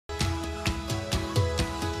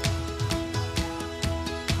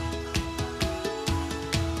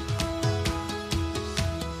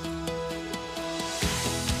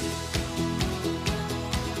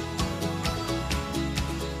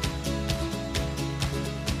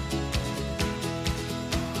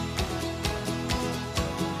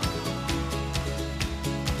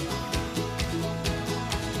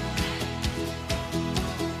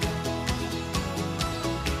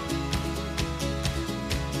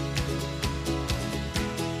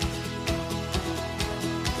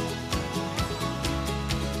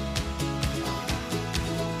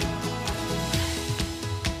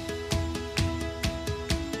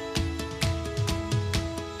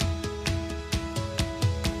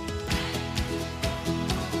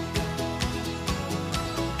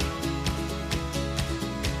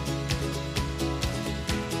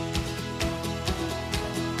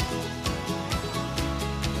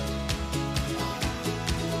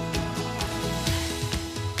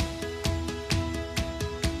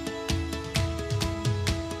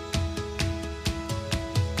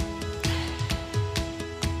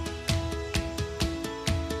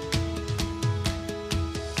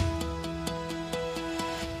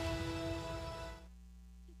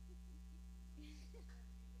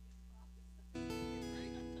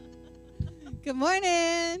Good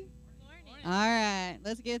morning. All right,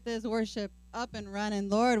 let's get this worship up and running.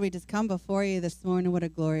 Lord, we just come before you this morning. What a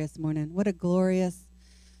glorious morning. What a glorious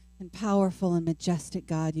and powerful and majestic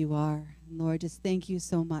God you are. And Lord, just thank you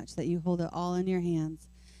so much that you hold it all in your hands.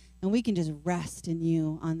 And we can just rest in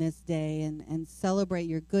you on this day and celebrate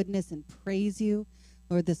your goodness and praise you.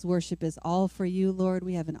 Lord, this worship is all for you, Lord.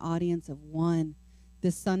 We have an audience of one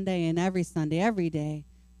this Sunday and every Sunday, every day.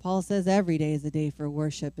 Paul says every day is a day for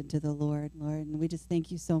worship unto the Lord, Lord. And we just thank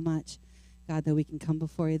you so much, God, that we can come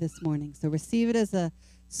before you this morning. So receive it as a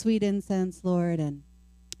sweet incense, Lord, and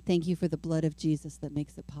thank you for the blood of Jesus that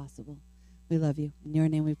makes it possible. We love you. In your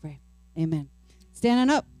name we pray. Amen.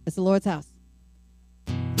 Standing up. It's the Lord's house.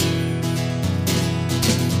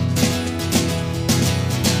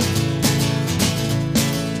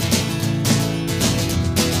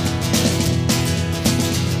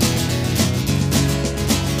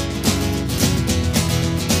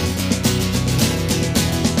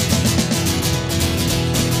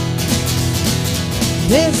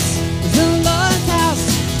 This is the Lord's house.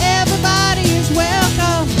 Everybody is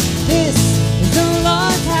welcome. This is the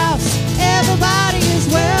Lord's house. Everybody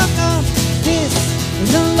is welcome. This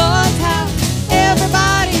is the Lord's house.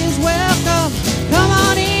 Everybody is welcome. Come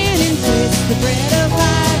on in and taste the bread of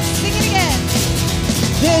life. Sing it again.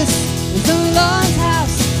 This is the Lord's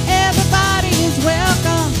house. Everybody is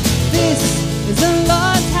welcome. This is the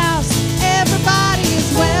Lord's house. Everybody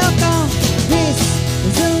is welcome. This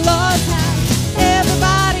is the Lord's house.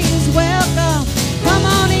 Everybody is welcome. Come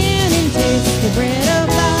on in and taste the bread of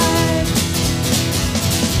life.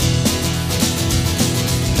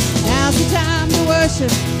 Now's the time to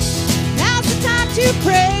worship. Now's the time to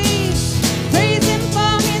praise. Praise him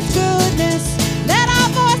for his goodness. Let our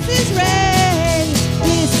voices raise.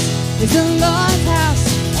 This is the Lord's house.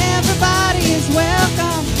 Everybody is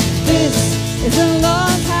welcome. This is the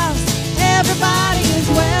Lord's house. Everybody is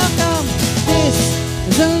welcome. This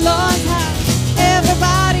is the Lord's house.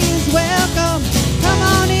 Everybody is welcome. Come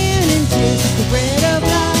on in and taste the bread of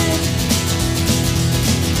life.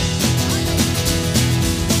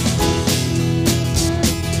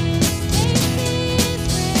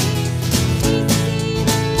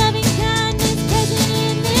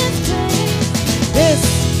 This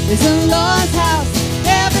is the Lord's house.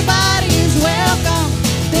 Everybody is welcome.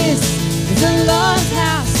 This is the Lord's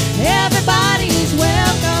house. Everybody is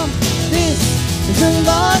welcome. This is the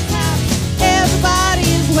Lord's house. Everybody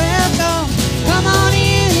is welcome. Come on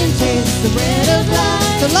in and taste the bread of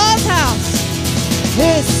life. The Lord's house.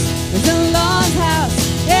 This is the Lord's house.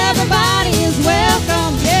 Everybody is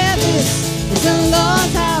welcome. Yeah, this is the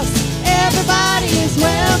Lord's house. Everybody is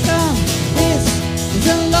welcome. This is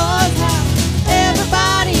the Lord's house.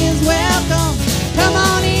 Everybody is welcome. Come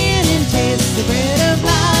on in and taste the bread of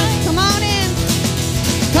life. Come on in.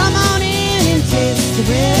 Come on in and taste the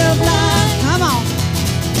bread of life. Come on.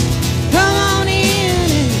 Come on in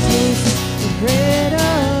and taste the bread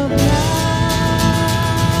of life.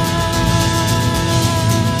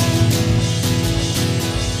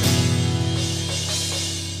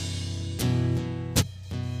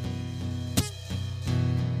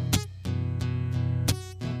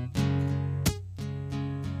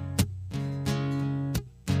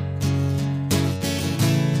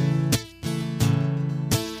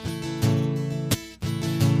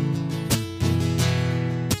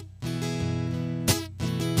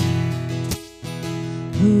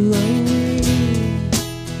 Who are we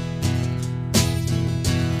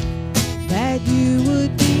that you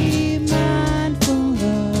would be mindful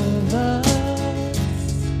of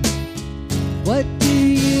us? What do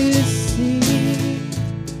you see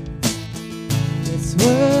that's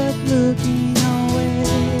worth looking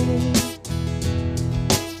away?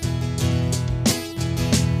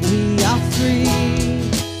 We are free,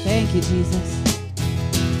 thank you, Jesus,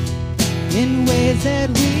 in ways that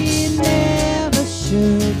we never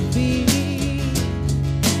should be.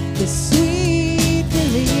 The sweet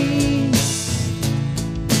release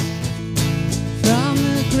from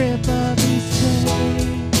the grip of his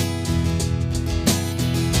chain.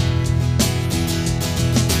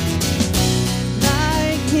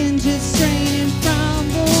 Like hinges straining from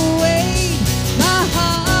the weight, my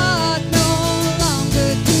heart no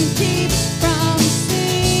longer can keep from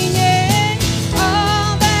singing.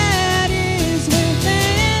 All that is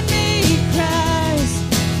within me cries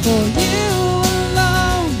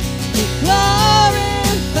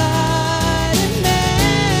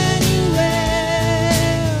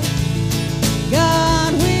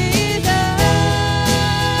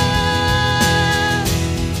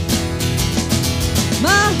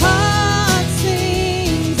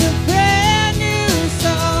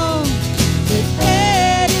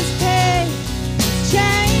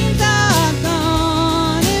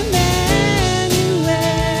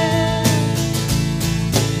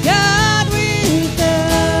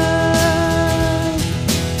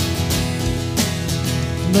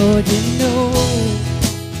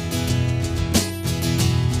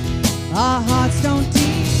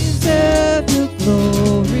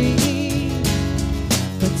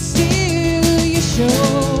but still you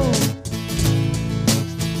show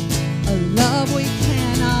a love we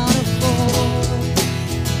cannot afford.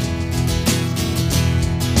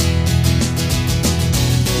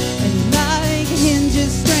 And like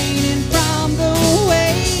hinges straining from the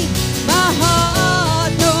weight, my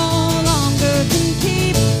heart no longer can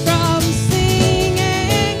keep from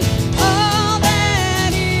singing. All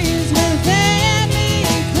that is within me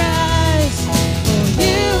cries for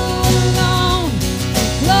you alone,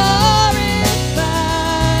 glorified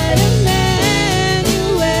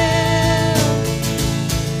Emmanuel,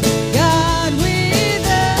 God with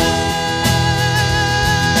us.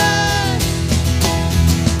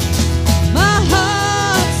 My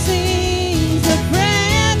heart sings a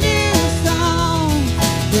brand new song.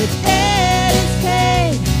 The debt is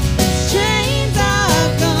paid, the chains are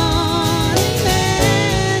gone.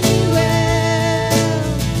 Emmanuel,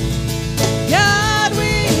 God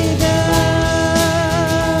with us.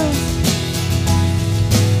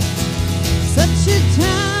 Such a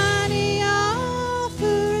tiny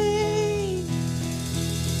offering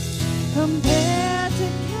compared to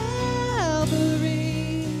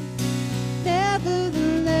Calvary.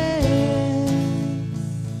 Nevertheless,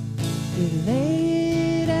 we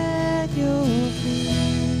lay it at your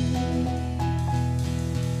feet.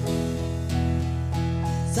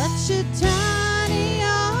 Such a tiny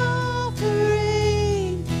offering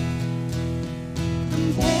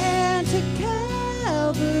compared to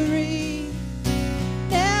Calvary.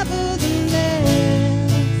 Nevertheless,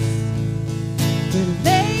 we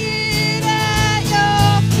lay it at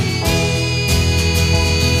your feet.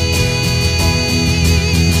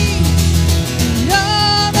 And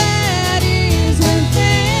all that is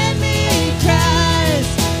within me cries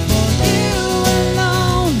for you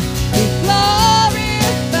alone, be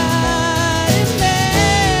glorified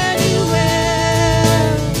Emmanuel,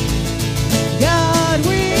 God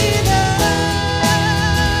with us.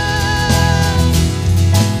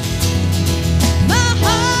 My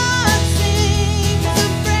heart sings a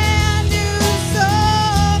brand new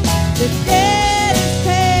song. The debt is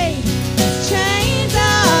paid, the chains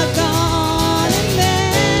are gone.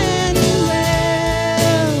 Emmanuel,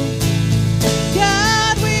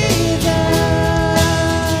 God with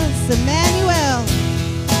us. Emmanuel,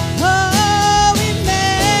 oh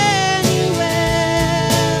Emmanuel,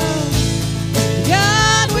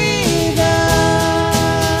 God with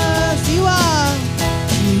us. You are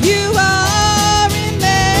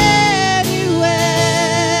Emmanuel.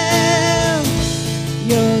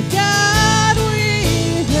 You're God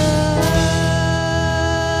with us.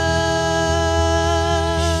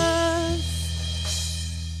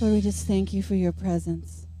 Lord, we just thank you for your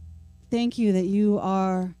presence. Thank you that you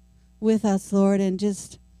are with us, Lord. And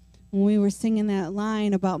just when we were singing that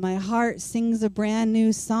line about my heart sings a brand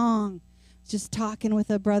new song, just talking with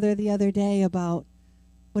a brother the other day about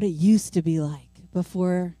what it used to be like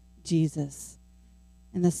before Jesus.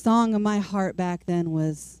 And the song of my heart back then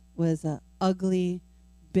was a ugly,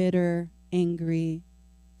 bitter, angry,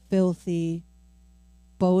 filthy,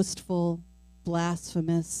 boastful,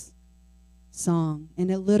 blasphemous song.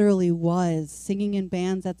 And it literally was. Singing in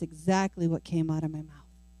bands, that's exactly what came out of my mouth.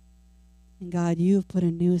 And God, you've put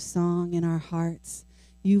a new song in our hearts.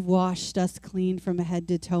 You've washed us clean from head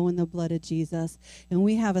to toe in the blood of Jesus. And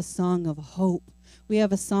we have a song of hope. We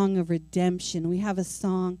have a song of redemption. We have a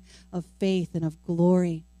song of faith and of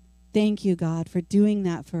glory. Thank you, God, for doing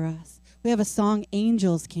that for us. We have a song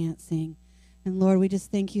angels can't sing. And Lord, we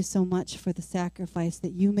just thank you so much for the sacrifice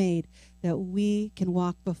that you made, that we can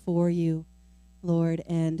walk before you, Lord,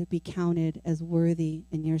 and be counted as worthy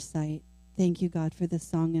in your sight. Thank you, God, for this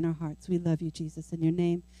song in our hearts. We love you, Jesus. In your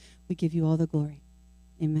name, we give you all the glory.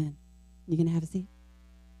 Amen. You can have a seat.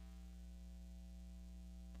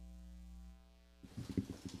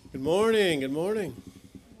 Good morning. Good morning.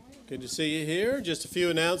 Good to see you here. Just a few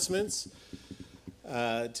announcements.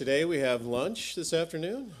 Today we have lunch this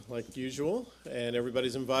afternoon, like usual, and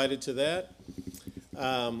everybody's invited to that.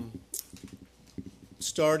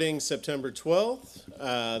 Starting September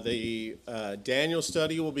 12th, the Daniel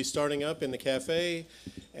study will be starting up in the cafe,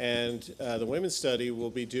 and the women's study will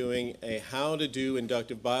be doing a how to do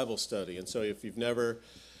inductive Bible study. And so if you've never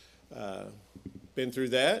been through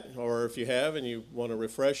that, or if you have and you want a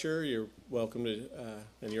refresher, you're welcome to,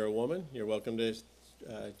 and you're a woman, you're welcome to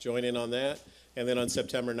join in on that. And then on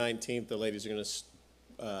September 19th, the ladies are going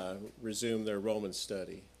to resume their Romans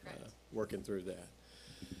study, working through that.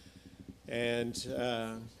 And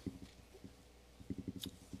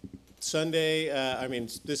Sunday,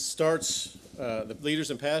 this starts, the Leaders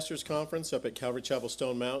and Pastors Conference up at Calvary Chapel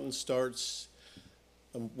Stone Mountain starts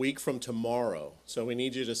a week from tomorrow. So we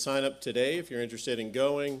need you to sign up today if you're interested in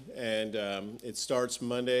going. And it starts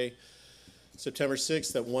Monday, September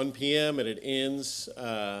 6th at 1 p.m. and it ends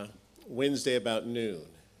Wednesday about noon.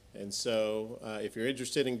 And so if you're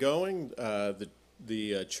interested in going,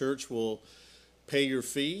 the church will pay your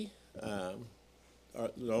fee.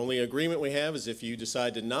 The only agreement we have is if you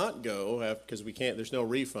decide to not go, because there's no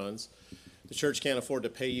refunds, the church can't afford to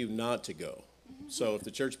pay you not to go. So if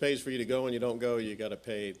the church pays for you to go and you don't go, you got to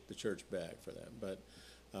pay the church back for that.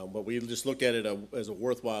 But we just look at it as a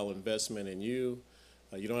worthwhile investment in you.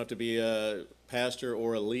 You don't have to be a pastor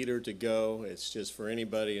or a leader to go. It's just for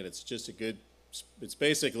anybody, and it's just it's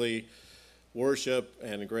basically worship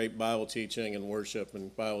and great Bible teaching and worship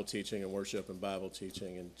and Bible teaching and worship and Bible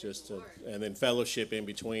teaching and then fellowship in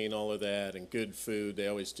between all of that and good food. They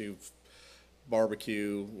always do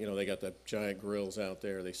barbecue. They got the giant grills out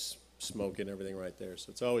there. They smoke and everything right there. So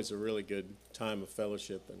it's always a really good time of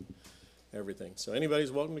fellowship and everything. So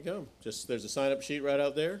anybody's welcome to come. Just there's a sign-up sheet right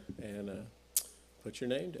out there, and put your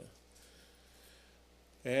name down.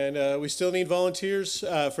 And we still need volunteers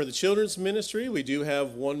for the children's ministry. We do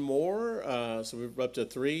have one more, so we're up to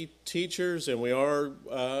 3 teachers, and we are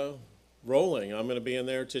rolling. I'm going to be in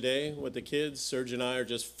there today with the kids. Serge and I are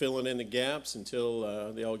just filling in the gaps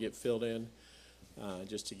until they all get filled in,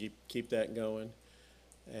 just to keep that going.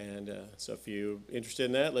 And so if you're interested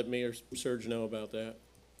in that, let me or Serge know about that.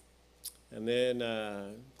 And then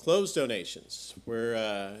clothes donations.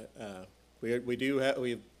 You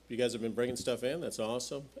guys have been bringing stuff in. That's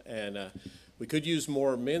awesome. And we could use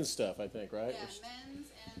more men's stuff, I think, right? Yeah,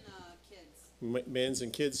 men's and kids. Men's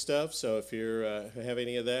and kids stuff. So if you have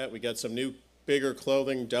any of that, we got some new bigger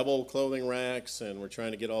double clothing racks, and we're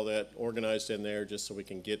trying to get all that organized in there just so we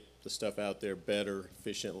can get the stuff out there better,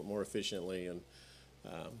 more efficiently, and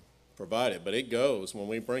provide it. But it goes. When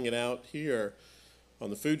we bring it out here on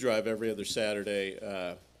the food drive every other Saturday,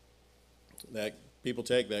 that people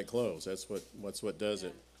take that clothes. That's what does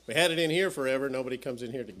it. We had it in here forever. Nobody comes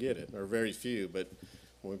in here to get it, or very few. But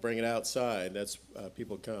when we bring it outside, that's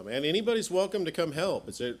people come. And anybody's welcome to come help.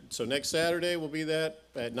 So next Saturday will be that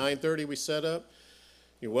at 9:30 we set up.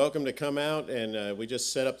 You're welcome to come out, and we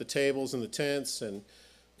just set up the tables and the tents and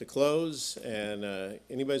the clothes. And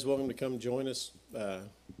anybody's welcome to come join us to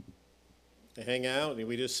hang out. And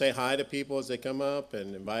we just say hi to people as they come up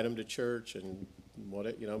and invite them to church and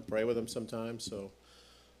pray with them sometimes. So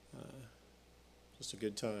just a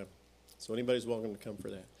good time. So anybody's welcome to come for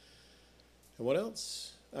that. And what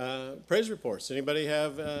else? Praise reports. Anybody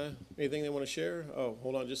have anything they want to share? Oh,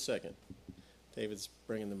 hold on just a second. David's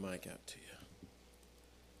bringing the mic out to you.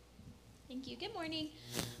 Thank you. Good morning.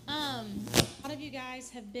 A lot of you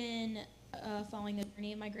guys have been following the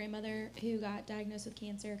journey of my grandmother who got diagnosed with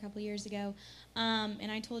cancer a couple of years ago.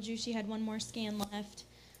 And I told you she had one more scan left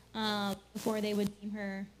before they would deem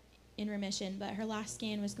her in remission, but her last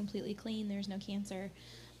scan was completely clean. There's no cancer.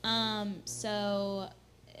 So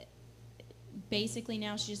basically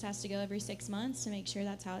now she just has to go every 6 months to make sure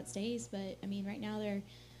that's how it stays. But I mean, right now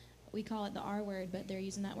we call it the R word, but they're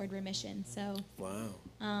using that word remission. So wow.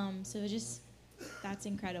 So that's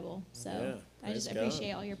incredible. So yeah, I just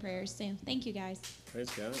appreciate all your prayers. So thank you guys. Praise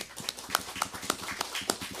God.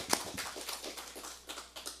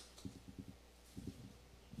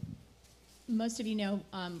 Most of you know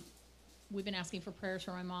we've been asking for prayers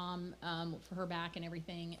for my mom, for her back and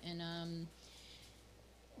everything, and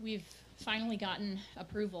we've finally gotten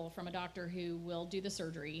approval from a doctor who will do the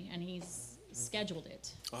surgery, and he's scheduled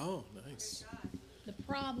it. Oh, nice. The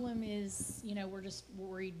problem is, we're just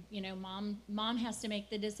worried. Mom has to make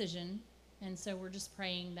the decision, and so we're just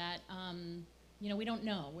praying that, we don't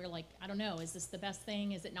know. We're like, I don't know. Is this the best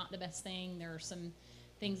thing? Is it not the best thing? There are some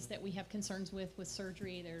things that we have concerns with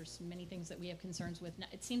surgery. There's many things that we have concerns with.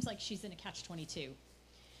 It seems like she's in a catch-22.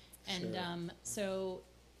 And Sure. So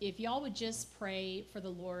if y'all would just pray for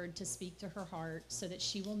the Lord to speak to her heart so that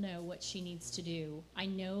she will know what she needs to do. I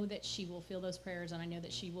know that she will feel those prayers, and I know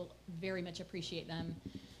that she will very much appreciate them.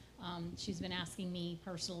 She's been asking me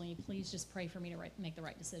personally, please just pray for me to make the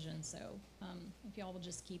right decision. So if y'all will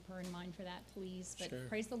just keep her in mind for that, please. But Sure.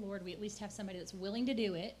 praise the Lord, we at least have somebody that's willing to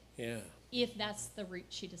do it. Yeah. If that's the route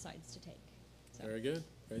she decides to take. So. Very good.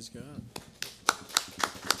 Praise God.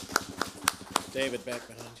 David, back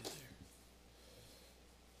behind you there.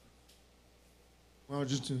 Well,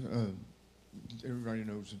 just everybody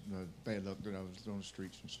knows the bad luck that I was on the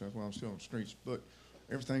streets and stuff. Well, I'm still on the streets, but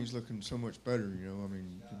everything's looking so much better, I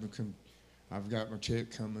mean, I've got my check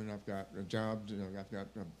coming. I've got a job. I've got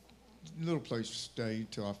a little place to stay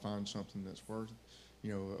till I find something that's worth,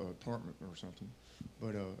 an apartment or something.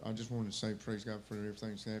 But I just wanted to say praise God for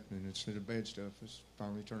everything's happening. Instead of bad stuff, it's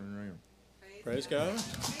finally turning around. Praise God.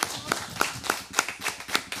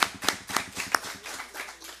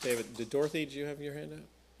 David, did Dorothy, did you have your hand up?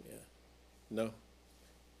 Yeah. No?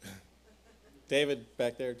 David,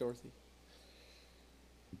 back there, Dorothy.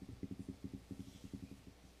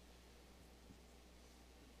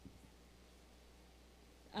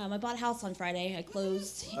 I bought a house on Friday. I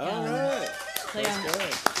closed. All right. So yeah, That's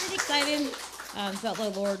good. pretty excited. Felt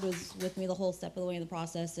like the Lord was with me the whole step of the way in the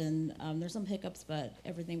process, and there's some hiccups, but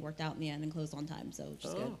everything worked out in the end and closed on time, so which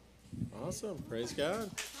is good. Awesome. Praise God.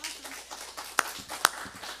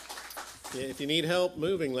 Yeah, if you need help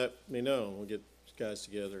moving, let me know. We'll get guys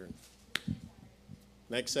together.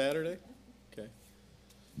 Next Saturday? Okay.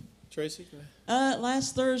 Tracy? Go ahead.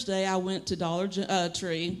 Last Thursday, I went to Dollar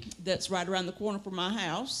Tree that's right around the corner from my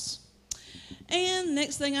house. And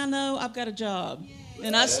next thing I know, I've got a job.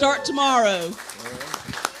 And I start tomorrow. All right.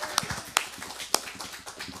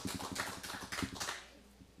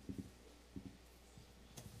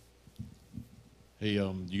 Hey,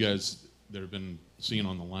 you guys that have been seeing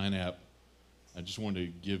on the Line app, I just wanted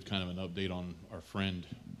to give kind of an update on our friend.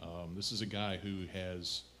 This is a guy who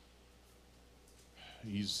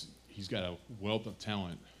he's got a wealth of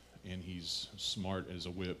talent, and he's smart as a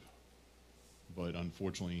whip. But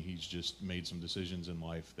unfortunately, he's just made some decisions in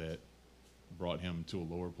life that brought him to a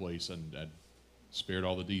lower place, and I spared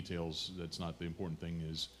all the details. That's not the important thing.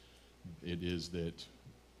 It is that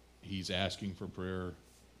he's asking for prayer.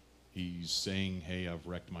 He's saying, hey, I've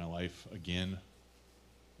wrecked my life again,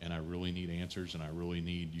 and I really need answers, and I really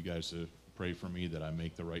need you guys to pray for me that I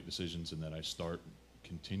make the right decisions and that I start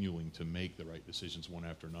continuing to make the right decisions one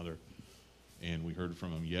after another. And we heard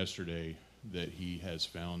from him yesterday that he has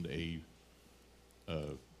found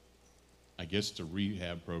I guess it's a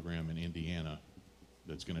rehab program in Indiana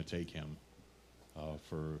that's going to take him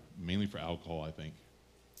mainly for alcohol, I think.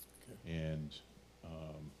 Okay. And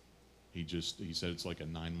he said it's like a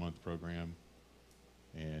 9-month program,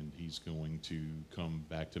 and he's going to come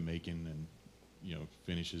back to Macon and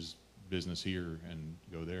finish his business here and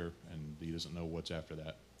go there, and he doesn't know what's after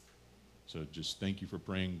that. So just thank you for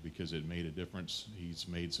praying, because it made a difference. He's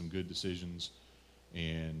made some good decisions,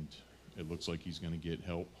 and it looks like he's going to get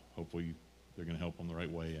help. Hopefully they're going to help him the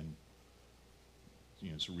right way and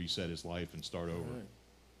to reset his life and start over. Right.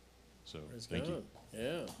 So Praise thank God. you.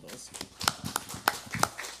 Yeah, awesome.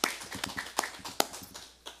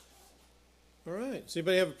 All right. Does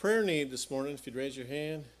anybody have a prayer need this morning? If you'd raise your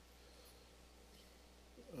hand.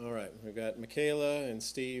 All right. We've got Michaela and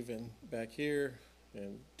Steve and back here.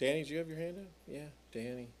 And Danny, do you have your hand up? Yeah,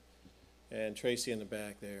 Danny. And Tracy in the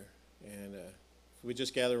back there. And we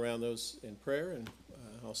just gather around those in prayer, and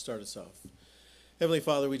I'll start us off. Heavenly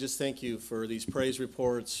Father, we just thank you for these praise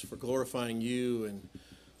reports, for glorifying you and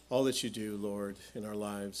all that you do, Lord, in our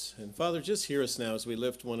lives. And Father, just hear us now as we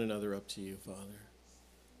lift one another up to you, Father.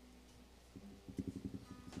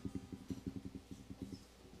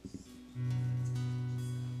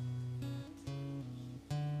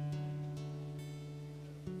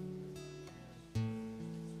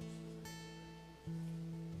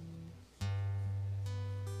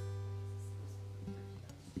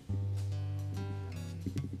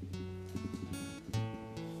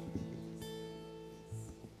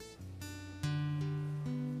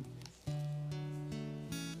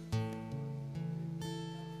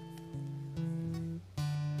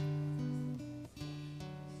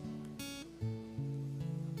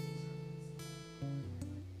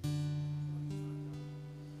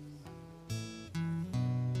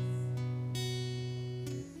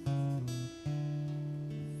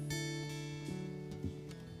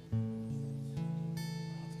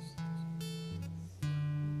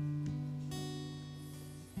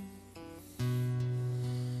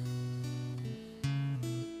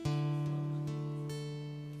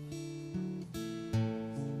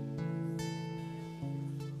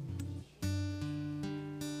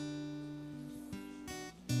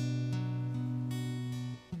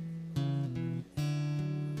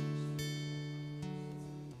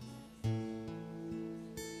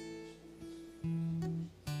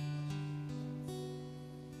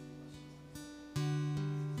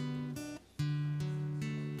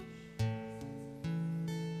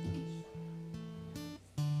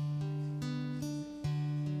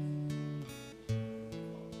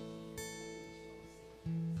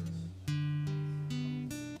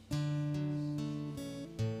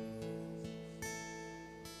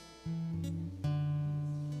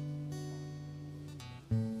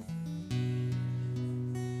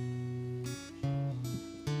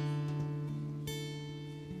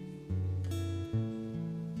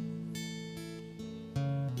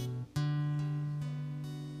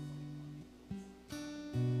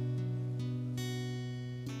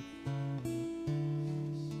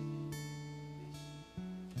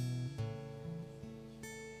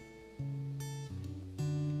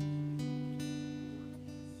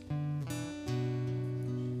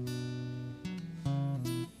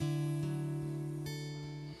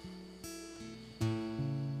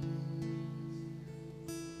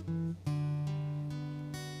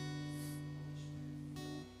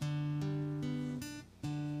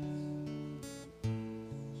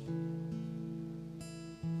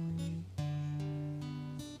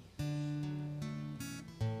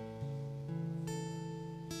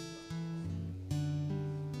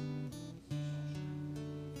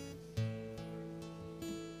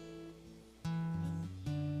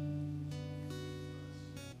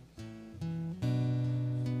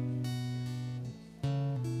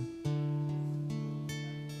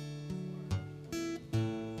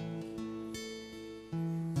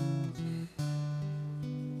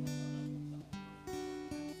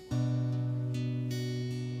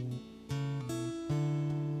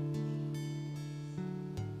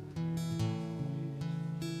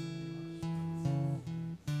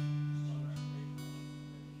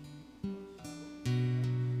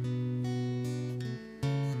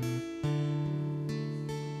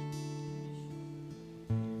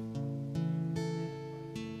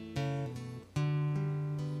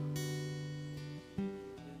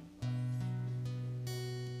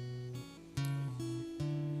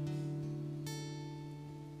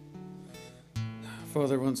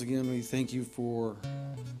 Father, once again, we thank you for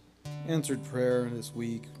answered prayer this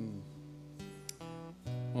week, and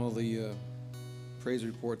all the praise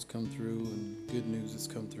reports come through and good news has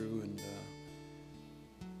come through. And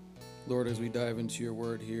Lord, as we dive into your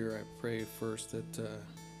word here, I pray first that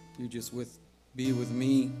you just be with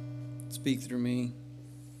me, speak through me.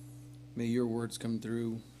 May your words come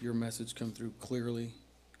through, your message come through clearly.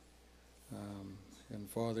 And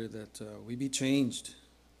Father, that we be changed,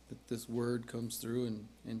 that this word comes through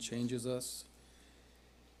and changes us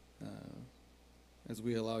as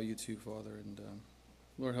we allow you to, Father. And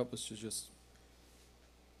Lord, help us to just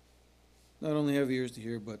not only have ears to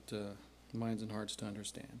hear, but minds and hearts to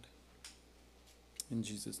understand. In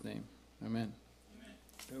Jesus' name, amen.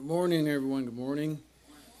 Good morning, everyone. Good morning.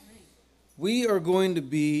 We are going to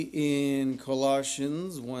be in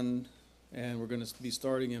Colossians 1, and we're going to be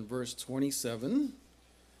starting in verse 27.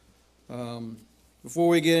 Before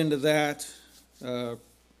we get into that,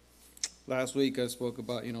 last week I spoke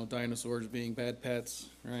about, dinosaurs being bad pets,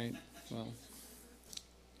 right?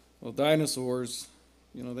 Well, dinosaurs,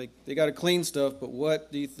 they got to clean stuff, but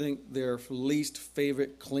what do you think their least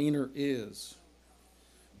favorite cleaner is?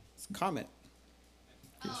 It's Comet.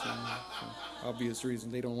 For obvious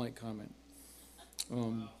reason, they don't like Comet.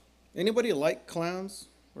 Anybody like clowns?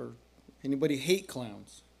 Or anybody hate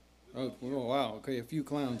clowns? Oh, wow, okay, a few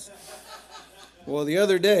clowns. Well, the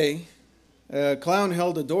other day, a clown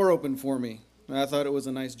held a door open for me. I thought it was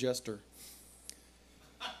a nice jester.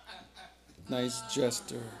 Nice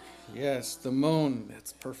jester. Yes, the moan,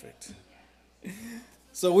 that's perfect.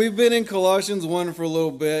 So we've been in Colossians 1 for a little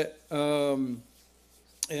bit. And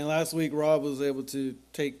last week, Rob was able to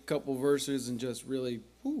take a couple verses and just really,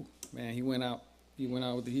 he went out. He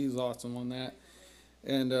was awesome on that.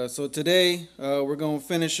 And so today, we're going to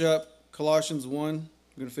finish up Colossians 1.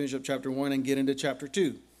 We're going to finish up chapter 1 and get into chapter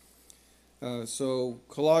 2. So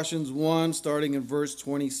Colossians 1, starting in verse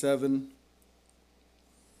 27.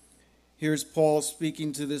 Here's Paul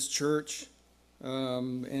speaking to this church.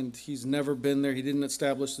 And he's never been there. He didn't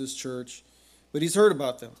establish this church. But he's heard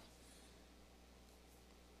about them.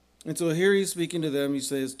 And so here he's speaking to them. He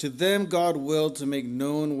says, "To them God willed to make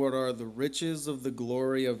known what are the riches of the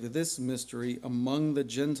glory of this mystery among the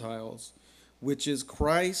Gentiles, which is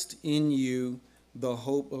Christ in you, the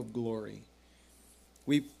hope of glory.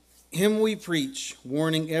 Him we preach,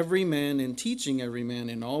 warning every man and teaching every man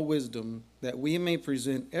in all wisdom, that we may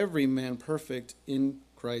present every man perfect in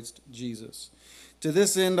Christ Jesus. To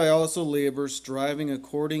this end I also labor, striving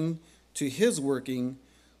according to his working,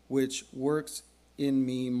 which works in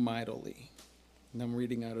me mightily." And I'm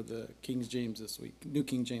reading out of the King James this week, New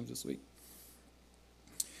King James this week.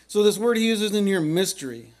 So this word he uses in here,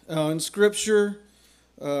 mystery. In Scripture,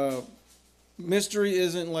 mystery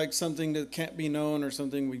isn't like something that can't be known or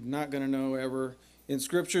something we're not going to know ever. In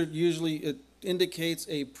Scripture, usually it indicates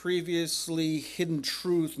a previously hidden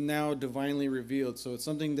truth now divinely revealed. So it's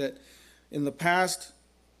something that in the past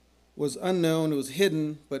was unknown, it was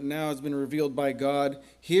hidden, but now it's been revealed by God.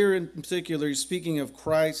 Here in particular, speaking of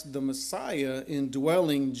Christ, the Messiah,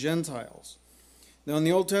 indwelling Gentiles. Now in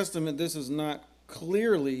the Old Testament, this is not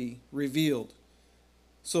clearly revealed.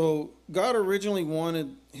 So God originally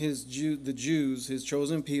wanted the Jews, his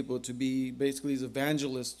chosen people, to be basically his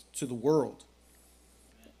evangelists to the world.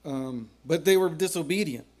 But they were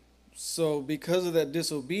disobedient. So because of that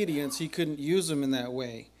disobedience, he couldn't use them in that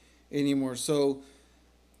way anymore. So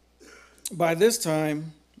by this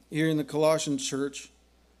time, here in the Colossian church,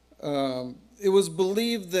 it was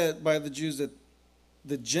believed that by the Jews that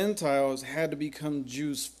the Gentiles had to become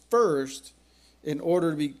Jews first in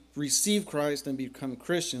order to receive Christ and become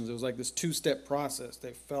Christians. It was like this two-step process.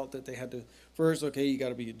 They felt that they had to first, you got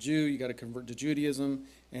to be a Jew, you got to convert to Judaism,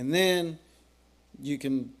 and then you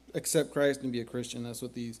can accept Christ and be a Christian. That's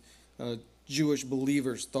what these Jewish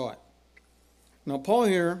believers thought. Now, Paul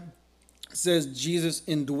here says Jesus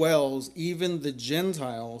indwells even the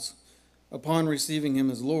Gentiles upon receiving him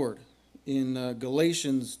as Lord. In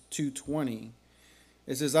Galatians 2:20,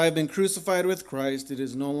 it says, "I have been crucified with Christ. It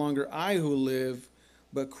is no longer I who live,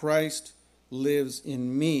 but Christ lives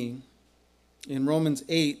in me." In Romans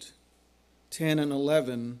 8:10 and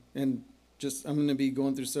 11, and I'm going to be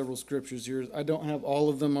going through several scriptures here. I don't have all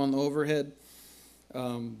of them on the overhead,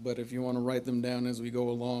 but if you want to write them down as we go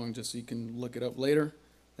along, just so you can look it up later,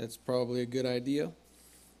 that's probably a good idea.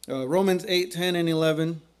 Romans 8:10 and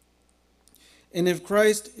 11. "And if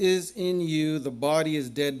Christ is in you, the body is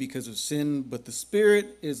dead because of sin, but the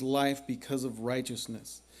spirit is life because of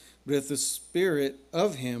righteousness. But if the spirit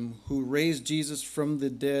of him who raised Jesus from the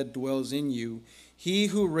dead dwells in you, he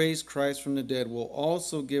who raised Christ from the dead will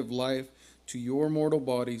also give life to your mortal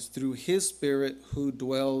bodies through his Spirit who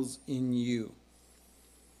dwells in you.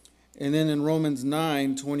 And then in Romans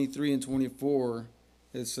 9:23 and 24,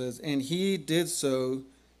 it says, and he did so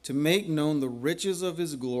to make known the riches of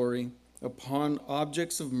his glory upon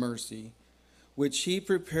objects of mercy, which he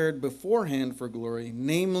prepared beforehand for glory,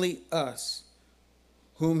 namely us,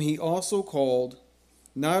 whom he also called,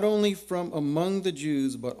 not only from among the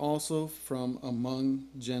Jews, but also from among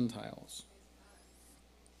Gentiles.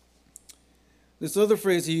 This other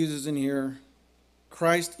phrase he uses in here,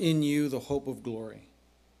 Christ in you, the hope of glory.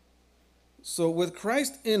 So with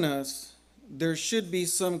Christ in us, there should be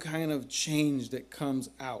some kind of change that comes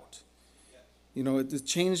out. You know, it's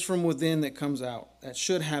change from within that comes out. That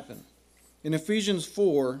should happen. In Ephesians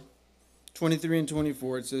 4:23 and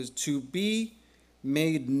 24, it says, to be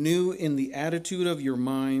made new in the attitude of your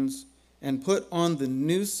minds, and put on the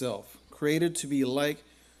new self, created to be like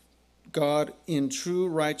God in true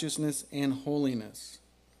righteousness and holiness.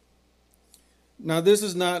 Now, this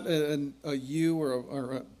is not a you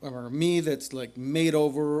or a me that's like made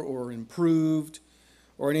over or improved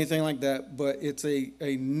or anything like that, but it's a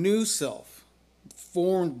new self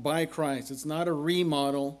formed by Christ. It's not a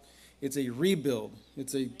remodel, it's a rebuild.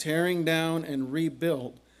 It's a tearing down and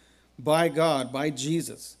rebuild by God, by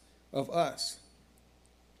Jesus, of us.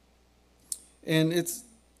 And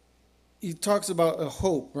he talks about a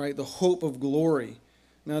hope, right? The hope of glory.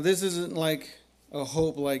 Now, this isn't like a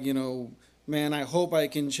hope like, you know, man, I hope I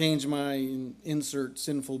can change my insert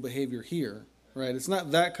sinful behavior here, right? It's not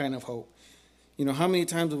that kind of hope. You know, how many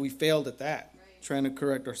times have we failed at that, trying to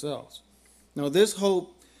correct ourselves? Now, this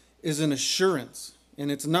hope is an assurance,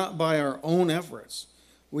 and it's not by our own efforts.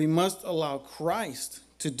 We must allow Christ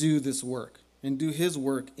to do this work and do his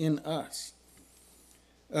work in us.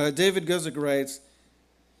 David Guzik writes,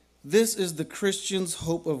 this is the Christian's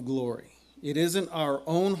hope of glory. It isn't our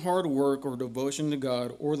own hard work or devotion to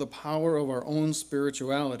God or the power of our own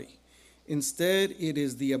spirituality. Instead, it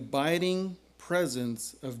is the abiding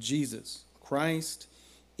presence of Jesus, Christ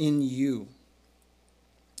in you.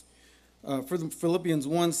 For Philippians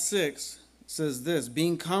 1:6 says this,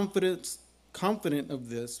 being confident of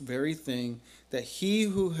this very thing, that he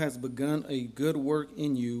who has begun a good work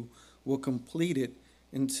in you will complete it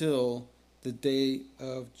until the day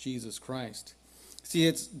of Jesus Christ. See,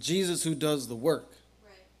 it's Jesus who does the work.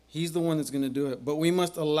 Right. He's the one that's going to do it. But we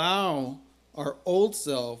must allow our old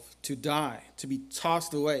self to die, to be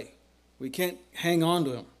tossed away. We can't hang on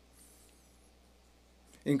to him.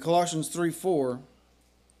 In Colossians 3:4,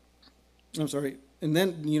 and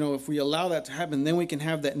then, you know, if we allow that to happen, then we can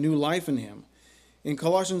have that new life in him. In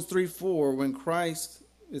Colossians 3:4, when Christ,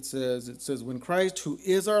 it says, when Christ, who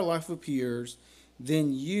is our life, appears,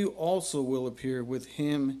 then you also will appear with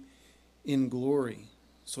him in glory.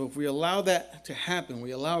 So if we allow that to happen,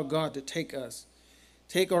 we allow God to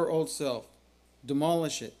take our old self,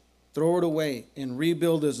 demolish it, throw it away, and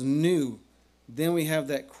rebuild us new, then we have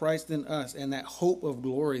that Christ in us and that hope of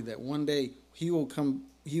glory that one day he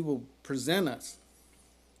will present us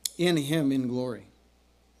in him in glory.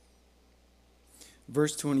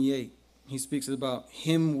 Verse 28, he speaks about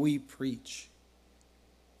him we preach.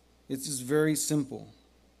 It's just very simple.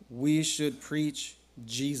 We should preach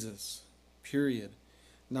Jesus, period.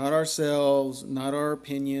 Not ourselves, not our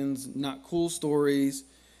opinions, not cool stories,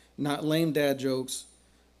 not lame dad jokes,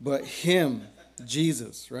 but him,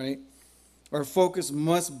 Jesus, right? Our focus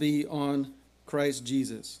must be on Christ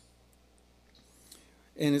Jesus.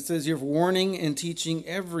 And it says here, warning and teaching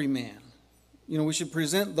every man. You know, we should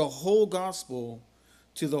present the whole gospel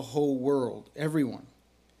to the whole world, everyone.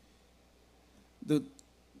 The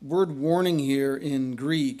word warning here in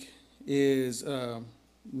Greek is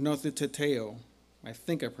notheteteo. I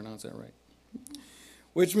think I pronounced that right.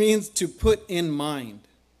 Which means to put in mind.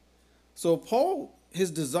 So Paul,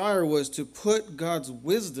 his desire was to put God's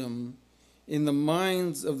wisdom in the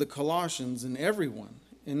minds of the Colossians and everyone.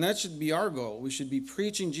 And that should be our goal. We should be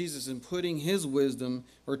preaching Jesus and putting his wisdom,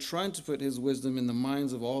 or trying to put his wisdom in the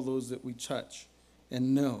minds of all those that we touch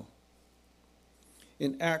and know.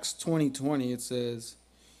 In Acts 20:20, it says,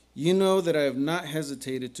 you know that I have not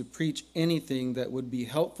hesitated to preach anything that would be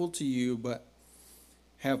helpful to you, but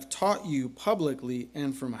have taught you publicly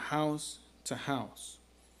and from house to house.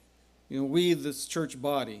 You know, we, this church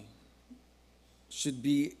body, should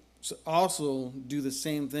be also do the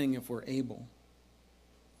same thing if we're able.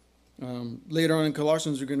 Later on in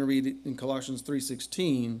Colossians, you're going to read it in Colossians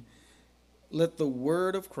 3:16, let the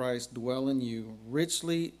word of Christ dwell in you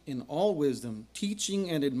richly in all wisdom, teaching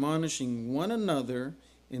and admonishing one another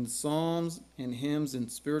in psalms and hymns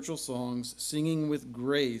and spiritual songs, singing with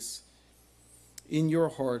grace in your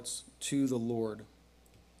hearts to the Lord.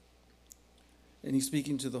 And he's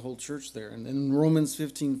speaking to the whole church there. And in Romans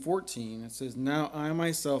 15:14, it says, "Now I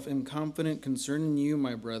myself am confident concerning you,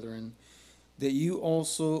 my brethren, that you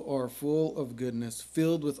also are full of goodness,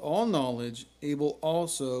 filled with all knowledge, able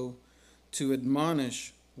also to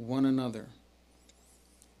admonish one another."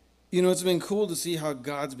 You know, it's been cool to see how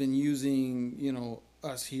God's been using,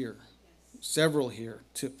 us here, several here,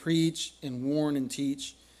 to preach and warn and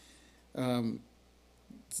teach.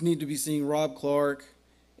 It's neat to be seeing Rob Clark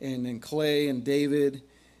and Clay and David,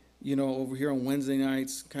 over here on Wednesday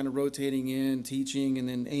nights, kind of rotating in, teaching, and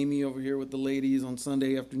then Amy over here with the ladies on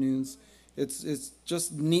Sunday afternoons. It's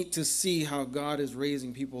just neat to see how God is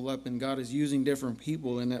raising people up, and God is using different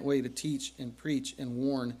people in that way to teach and preach and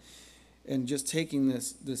warn, and just taking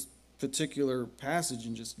this particular passage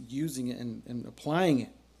and just using it and applying it.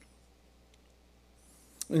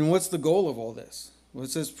 And what's the goal of all this? Well, it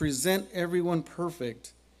says, present everyone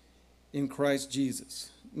perfect in Christ Jesus.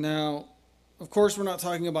 Now, of course, we're not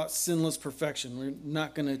talking about sinless perfection. We're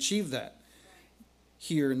not going to achieve that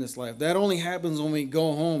here in this life. That only happens when we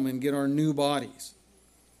go home and get our new bodies.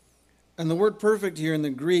 And the word perfect here in the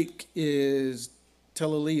Greek is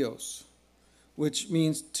telelios, which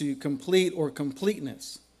means to complete or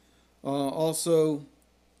completeness. Also,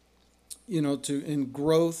 to in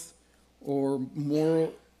growth or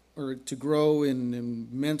moral, or to grow in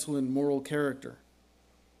mental and moral character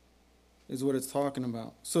is what it's talking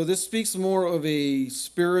about. So this speaks more of a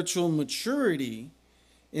spiritual maturity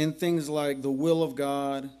in things like the will of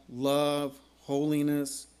God, love,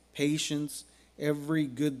 holiness, patience, every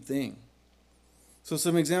good thing. So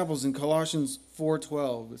some examples in Colossians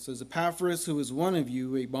 4:12, it says, "Epaphras, who is one of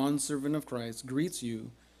you, a bondservant of Christ, greets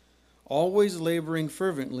you, always laboring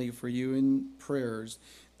fervently for you in prayers,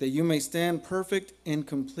 that you may stand perfect and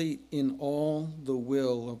complete in all the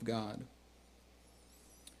will of God."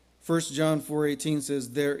 1 John 4:18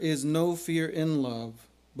 says, "There is no fear in love,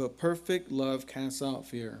 but perfect love casts out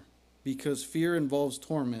fear, because fear involves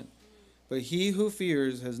torment. But he who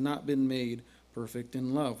fears has not been made perfect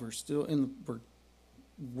in love." We're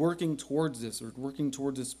working towards this. We're working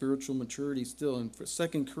towards this spiritual maturity still. And for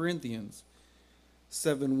 2 Corinthians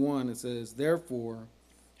 7:1, it says, "Therefore,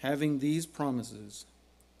 having these promises,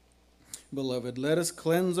 beloved, let us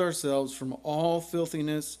cleanse ourselves from all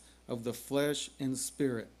filthiness of the flesh and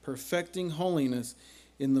spirit, perfecting holiness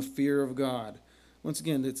in the fear of God." Once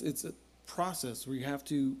again, it's a process where you have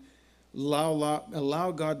to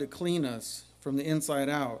allow God to clean us from the inside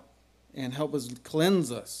out and help us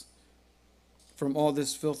cleanse us from all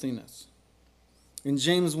this filthiness. In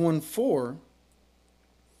James 1:4,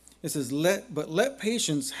 it says, But let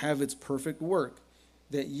patience have its perfect work,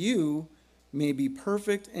 that you may be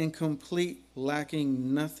perfect and complete,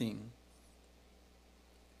 lacking nothing.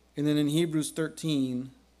 And then in Hebrews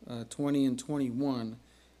 13:20 and 21,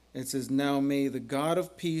 it says, "Now may the God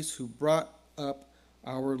of peace, who brought up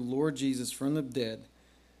our Lord Jesus from the dead,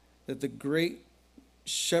 that the great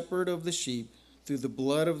shepherd of the sheep, through the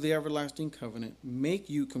blood of the everlasting covenant, make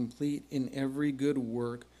you complete in every good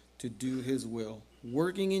work to do his will,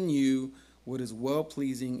 working in you what is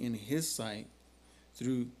well-pleasing in his sight,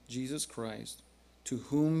 through Jesus Christ, to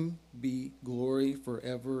whom be glory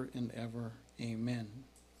forever and ever. Amen."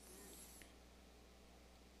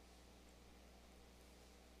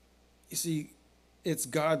 You see, it's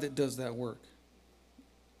God that does that work.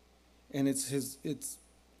 And it's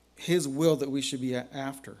his will that we should be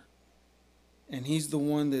after. And he's the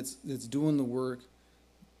one that's doing the work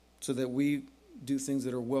so that we do things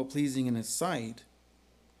that are well-pleasing in his sight.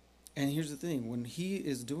 And here's the thing, when he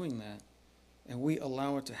is doing that and we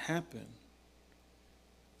allow it to happen,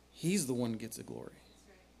 he's the one that gets the glory.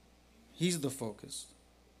 He's the focus.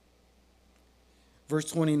 Verse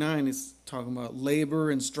 29 is talking about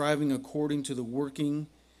labor and striving according to the working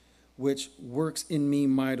which works in me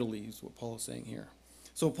mightily, is what Paul is saying here.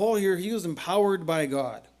 So Paul here, he was empowered by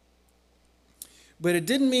God. But it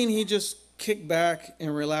didn't mean he just kicked back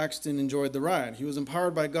and relaxed and enjoyed the ride. He was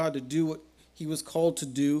empowered by God to do what he was called to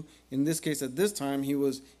do. In this case, at this time, he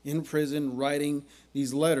was in prison writing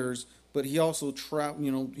these letters, but he also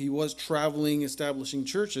he was traveling, establishing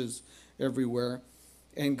churches everywhere,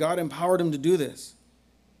 and God empowered him to do this.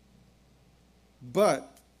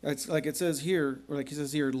 But it's like it says here, or like he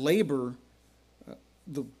says here, labor.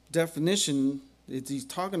 The definition that he's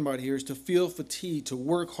talking about here is to feel fatigue, to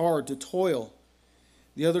work hard, to toil.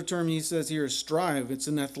 The other term he says here is strive. It's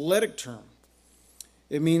an athletic term.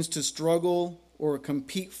 It means to struggle or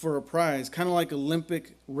compete for a prize, kind of like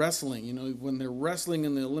Olympic wrestling. You know, when they're wrestling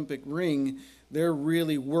in the Olympic ring, they're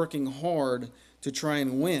really working hard to try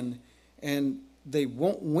and win. And they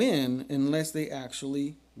won't win unless they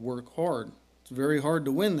actually work hard. It's very hard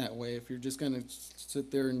to win that way if you're just going to sit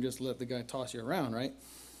there and just let the guy toss you around, right?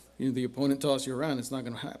 You know, the opponent toss you around, it's not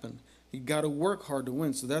going to happen. You got to work hard to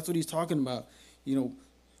win. So that's what he's talking about. You know,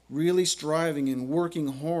 really striving and working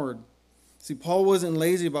hard. See, Paul wasn't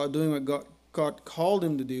lazy about doing what God called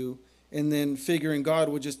him to do and then figuring God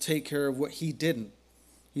would just take care of what he didn't.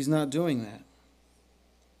 He's not doing that.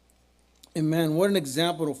 And man, what an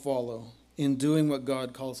example to follow in doing what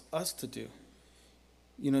God calls us to do.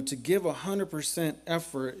 You know, to give 100%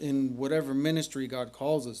 effort in whatever ministry God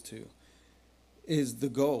calls us to is the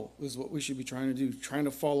goal, is what we should be trying to do. Trying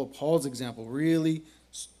to follow Paul's example, really,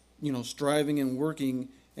 you know, striving and working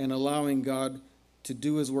and allowing God to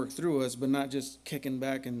do his work through us, but not just kicking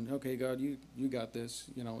back and, okay, God, you got this.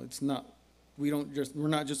 You know, it's not, we're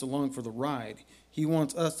not just along for the ride. He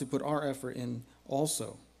wants us to put our effort in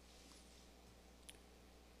also.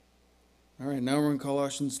 All right, now we're in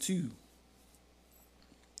Colossians 2.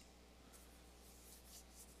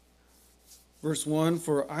 Verse 1,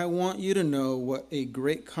 for I want you to know what a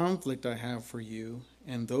great conflict I have for you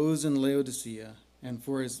and those in Laodicea, and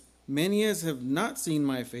for as many as have not seen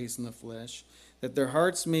my face in the flesh, that their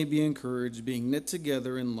hearts may be encouraged, being knit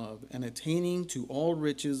together in love, and attaining to all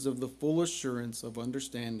riches of the full assurance of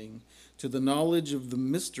understanding, to the knowledge of the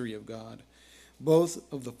mystery of God, both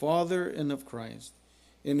of the Father and of Christ,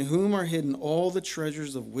 in whom are hidden all the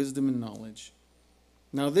treasures of wisdom and knowledge.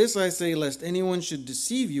 Now this I say, lest anyone should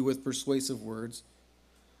deceive you with persuasive words.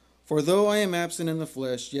 For though I am absent in the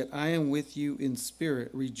flesh, yet I am with you in spirit,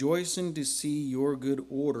 rejoicing to see your good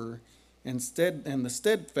order and the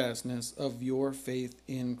steadfastness of your faith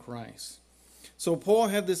in Christ. So Paul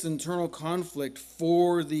had this internal conflict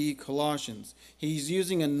for the Colossians. He's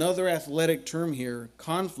using another athletic term here,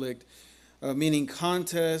 conflict, meaning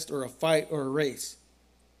contest or a fight or a race.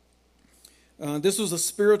 This was a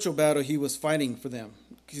spiritual battle he was fighting for them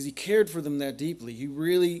because he cared for them that deeply. He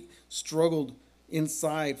really struggled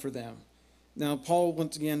inside for them. Now, Paul,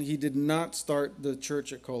 once again, he did not start the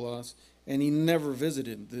church at Colossus, and he never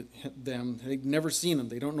visited them. They'd never seen him.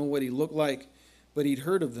 They don't know what he looked like, but he'd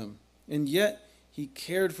heard of them. And yet, he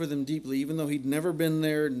cared for them deeply, even though he'd never been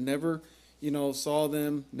there, never, saw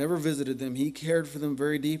them, never visited them. He cared for them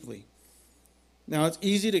very deeply. Now, it's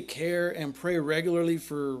easy to care and pray regularly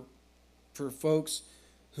for folks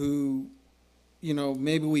who,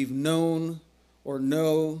 maybe we've known or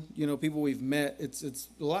know, people we've met. It's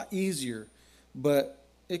a lot easier, but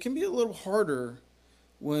it can be a little harder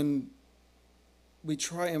when we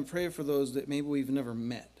try and pray for those that maybe we've never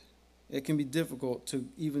met. It can be difficult to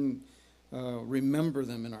even remember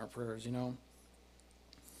them in our prayers,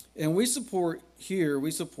 And we support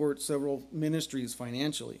several ministries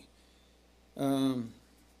financially. But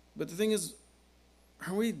the thing is,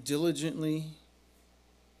 are we diligent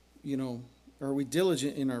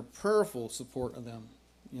in our prayerful support of them?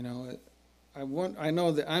 I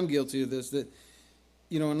know that I'm guilty of this, that,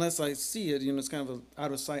 unless I see it, it's kind of an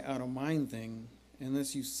out of sight, out of mind thing.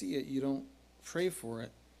 Unless you see it, you don't pray for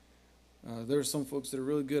it. There are some folks that are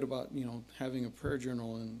really good about, having a prayer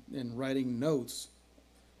journal and writing notes.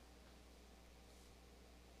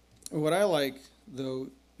 And what I like, though,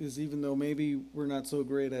 is even though maybe we're not so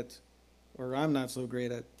great at, or I'm not so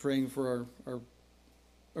great at praying for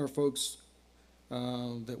our folks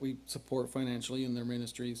that we support financially in their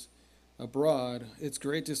ministries abroad, it's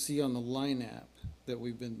great to see on the Line app that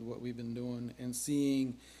what we've been doing and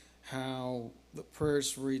seeing how the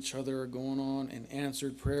prayers for each other are going on and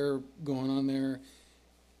answered prayer going on there.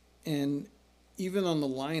 And even on the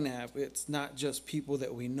Line app, it's not just people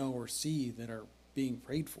that we know or see that are being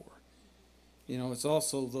prayed for. It's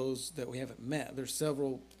also those that we haven't met. There's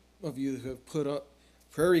several of you who have put up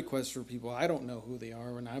prayer requests for people. I don't know who they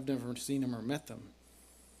are, and I've never seen them or met them.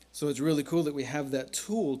 So it's really cool that we have that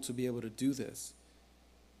tool to be able to do this.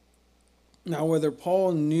 Now, whether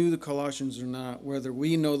Paul knew the Colossians or not, whether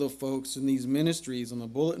we know the folks in these ministries on the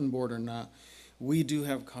bulletin board or not, we do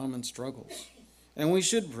have common struggles, and we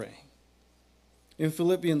should pray. In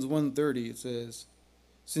Philippians 1:30, it says,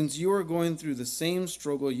 since you are going through the same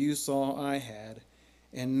struggle you saw I had,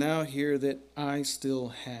 and now hear that I still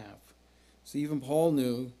have. So even Paul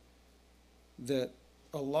knew that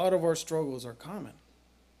a lot of our struggles are common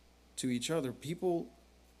to each other.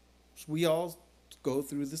 We all go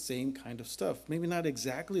through the same kind of stuff. Maybe not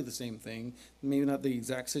exactly the same thing, maybe not the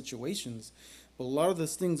exact situations, but a lot of the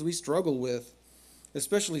things we struggle with,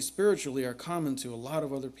 especially spiritually, are common to a lot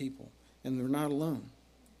of other people, and they're not alone.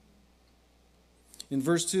 In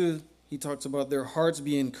verse 2, he talks about their hearts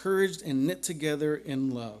be encouraged and knit together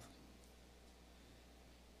in love.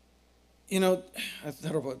 I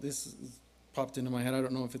thought about this popped into my head. I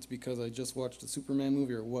don't know if it's because I just watched the Superman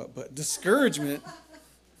movie or what, but discouragement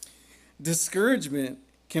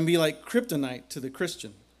can be like kryptonite to the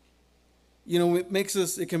Christian. You know, it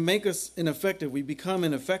can make us ineffective. We become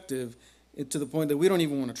ineffective to the point that we don't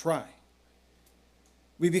even want to try.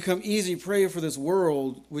 We become easy prey for this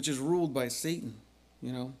world, which is ruled by Satan,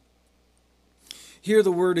 you know. Here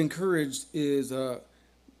the word encouraged is,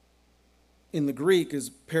 in the Greek,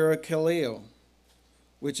 is parakaleo,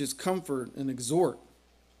 which is comfort and exhort.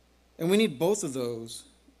 And we need both of those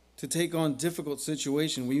to take on difficult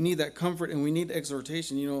situations. We need that comfort and we need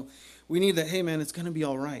exhortation. You know, we need that, hey man, it's going to be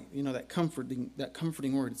all right. You know, that comforting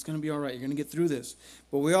word. It's going to be all right. You're going to get through this.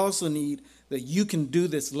 But we also need that you can do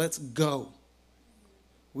this. Let's go.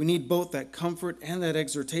 We need both that comfort and that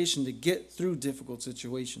exhortation to get through difficult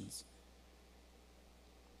situations.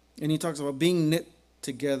 And he talks about being knit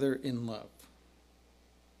together in love.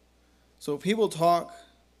 So people talk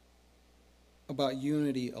about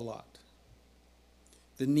unity a lot.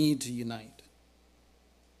 The need to unite.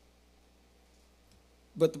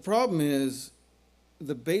 But the problem is,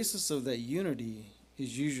 the basis of that unity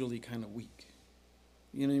is usually kind of weak.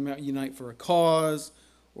 You know, you might unite for a cause,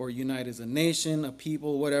 or unite as a nation, a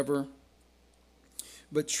people, whatever.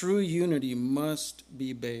 But true unity must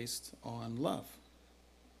be based on love.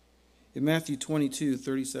 In Matthew 22,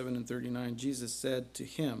 37 and 39, Jesus said to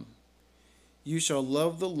him, "You shall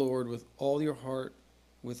love the Lord with all your heart,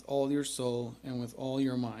 with all your soul, and with all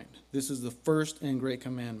your mind. This is the first and great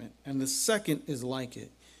commandment. And the second is like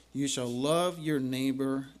it. You shall love your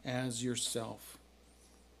neighbor as yourself."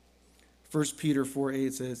 1 Peter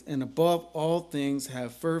 4:8 says, "And above all things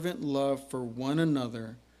have fervent love for one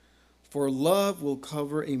another, for love will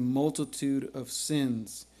cover a multitude of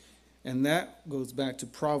sins." And that goes back to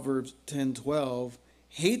Proverbs 10:12.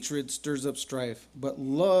 "Hatred stirs up strife, but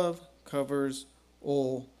love covers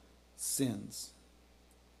all sins."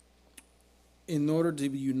 In order to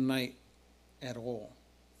unite at all,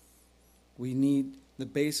 the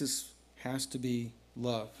basis has to be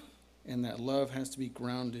love. And that love has to be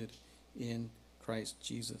grounded in Christ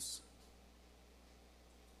Jesus.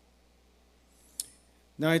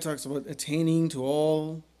 Now he talks about attaining to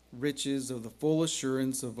all riches of the full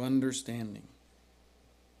assurance of understanding.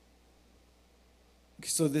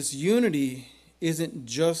 So this unity isn't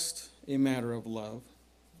just a matter of love,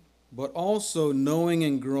 but also knowing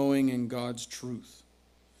and growing in God's truth.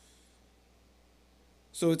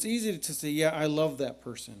 So it's easy to say, yeah, I love that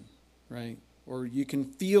person, right? Or you can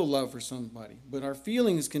feel love for somebody, but our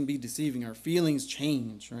feelings can be deceiving. Our feelings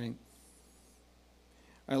change, right?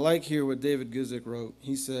 I like here what David Guzik wrote.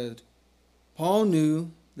 He said, Paul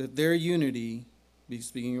knew that their unity,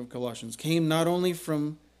 speaking of Colossians, came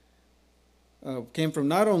from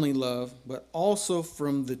not only love, but also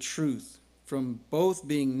from the truth, from both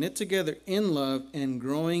being knit together in love and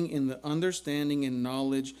growing in the understanding and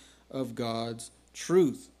knowledge of God's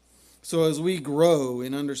truth. So as we grow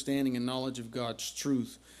in understanding and knowledge of God's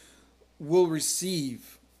truth, we'll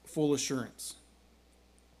receive full assurance.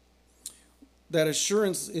 That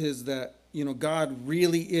assurance is that, God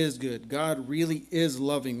really is good. God really is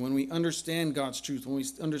loving. When we understand God's truth, when we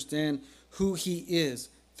understand who He is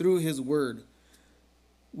through His Word,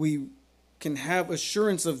 we can have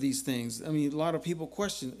assurance of these things. I mean, a lot of people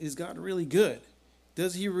question, is God really good?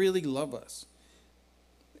 Does He really love us?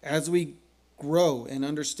 As we grow and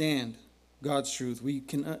understand God's truth, we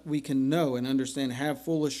can know and understand, have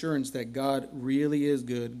full assurance that God really is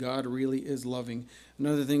good. God really is loving.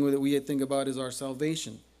 Another thing that we think about is our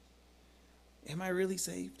salvation. Am I really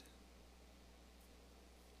saved?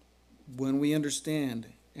 When we understand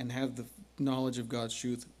and have the knowledge of God's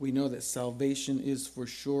truth, we know that salvation is for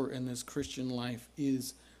sure and this Christian life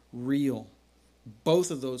is real.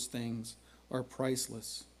 Both of those things are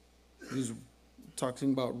priceless. He's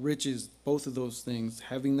talking about riches, both of those things,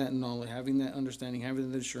 having that knowledge, having that understanding,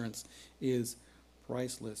 having that assurance is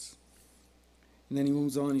priceless. And then he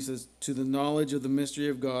moves on, he says, to the knowledge of the mystery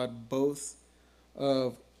of God, both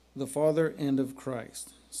of the Father and of Christ.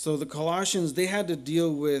 So the Colossians, they had to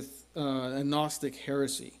deal with a Gnostic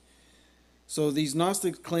heresy. So these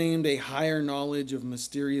Gnostics claimed a higher knowledge of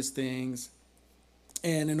mysterious things.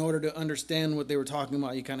 And in order to understand what they were talking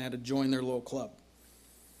about, you kind of had to join their little club.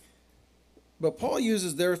 But Paul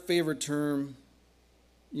uses their favorite term,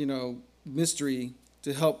 mystery,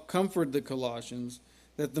 to help comfort the Colossians,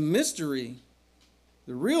 that the mystery,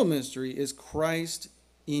 the real mystery, is Christ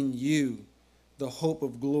in you, the hope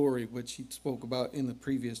of glory, which he spoke about in the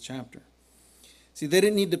previous chapter. See, they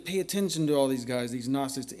didn't need to pay attention to all these guys, these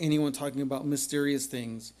Gnostics, to anyone talking about mysterious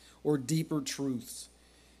things or deeper truths.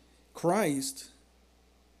 Christ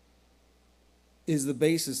is the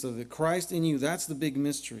basis of it. Christ in you, that's the big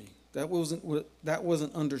mystery. That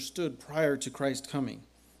wasn't understood prior to Christ coming,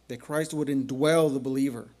 that Christ would indwell the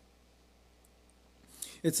believer.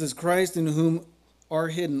 It says, Christ in whom are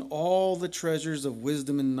hidden all the treasures of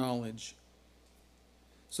wisdom and knowledge.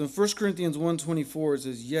 So in 1 Corinthians 1:24 it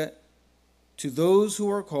says, yet to those who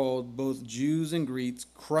are called, both Jews and Greeks,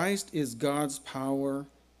 Christ is God's power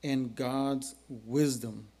and God's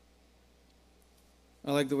wisdom.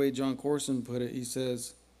 I like the way John Corson put it. He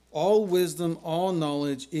says, all wisdom, all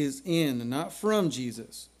knowledge is in, not from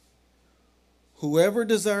Jesus. Whoever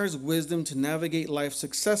desires wisdom to navigate life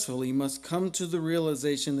successfully must come to the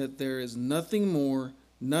realization that there is nothing more,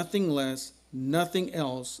 nothing less, nothing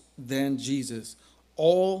else than Jesus.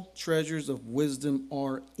 All treasures of wisdom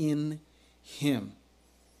are in him.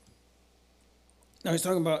 Now he's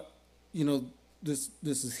talking about, this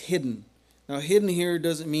is hidden. Now hidden here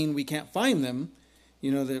doesn't mean we can't find them.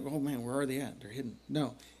 That, oh man, where are they at? They're hidden.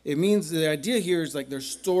 No, it means the idea here is like they're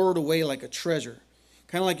stored away like a treasure.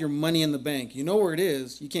 Kind of like your money in the bank. You know where it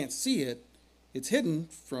is. You can't see it. It's hidden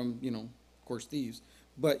from, of course, thieves.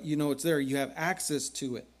 But it's there. You have access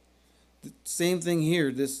to it. The same thing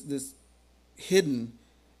here. This hidden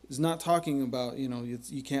is not talking about,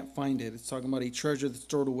 you can't find it. It's talking about a treasure that's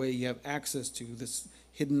stored away. You have access to this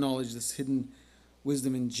hidden knowledge, this hidden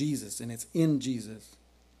wisdom in Jesus. And it's in Jesus.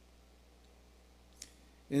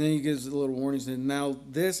 And then he gives a little warning. He says, now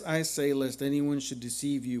this I say, lest anyone should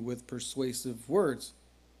deceive you with persuasive words.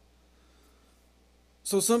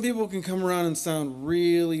 So some people can come around and sound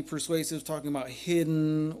really persuasive, talking about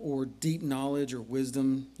hidden or deep knowledge or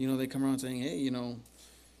wisdom. They come around saying, hey,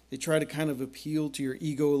 they try to kind of appeal to your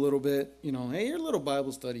ego a little bit. Hey, your little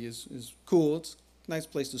Bible study is cool. It's a nice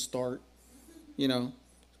place to start.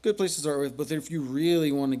 Good place to start with. But if you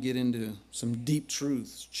really want to get into some deep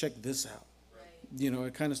truths, check this out.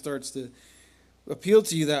 It kind of starts to appeal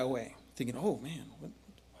to you that way, thinking, oh man,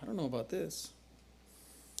 I don't know about this.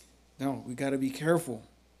 No, we got to be careful.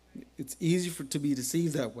 It's easy to be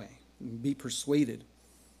deceived that way and be persuaded.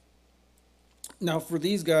 Now, for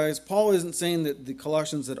these guys, Paul isn't saying that the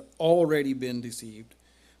Colossians had already been deceived,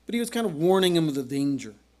 but he was kind of warning them of the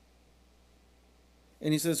danger.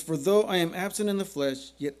 And he says, for though I am absent in the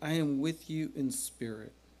flesh, yet I am with you in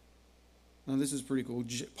spirit. Now, this is pretty cool.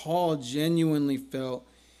 Paul genuinely felt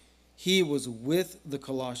he was with the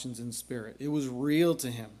Colossians in spirit. It was real to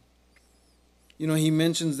him. He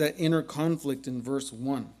mentions that inner conflict in verse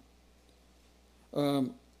 1.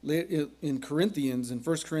 In Corinthians, in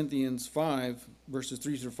 1 Corinthians 5, verses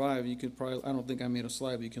 3 through 5, you could probably, I don't think I made a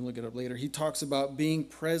slide, but you can look it up later. He talks about being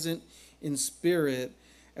present in spirit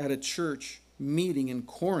at a church meeting in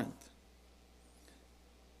Corinth.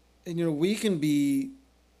 And,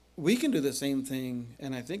 we can do the same thing,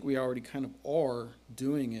 and I think we already kind of are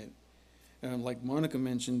doing it. Like Monica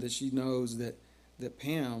mentioned, that she knows that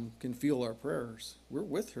Pam can feel our prayers. We're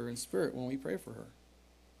with her in spirit when we pray for her.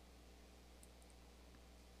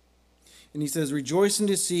 And he says, rejoicing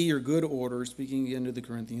to see your good order, speaking again to the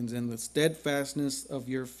Corinthians, and the steadfastness of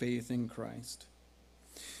your faith in Christ.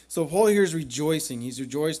 So Paul here is rejoicing. He's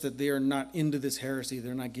rejoiced that they are not into this heresy.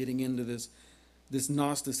 They're not getting into this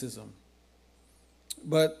Gnosticism.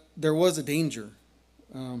 But there was a danger.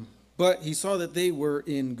 But he saw that they were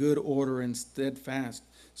in good order and steadfast.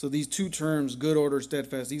 So these two terms, good order,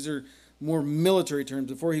 steadfast, these are more military terms.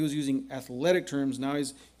 Before he was using athletic terms, now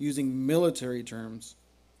he's using military terms.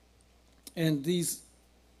 And these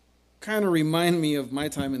kind of remind me of my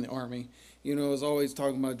time in the Army. I was always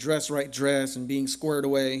talking about dress right dress and being squared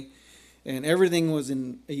away. And everything was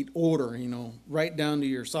in order, right down to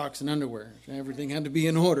your socks and underwear. Everything had to be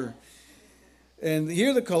in order. And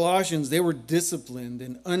here the Colossians, they were disciplined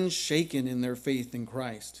and unshaken in their faith in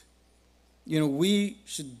Christ. We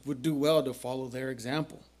would do well to follow their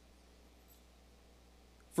example.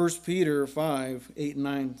 1 Peter 5, 8 and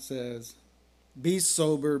 9 says, be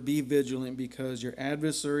sober, be vigilant, because your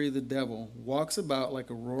adversary, the devil, walks about like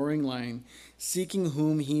a roaring lion, seeking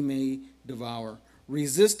whom he may devour.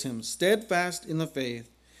 Resist him, steadfast in the faith,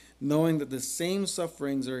 knowing that the same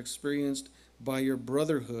sufferings are experienced by your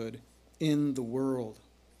brotherhood in the world.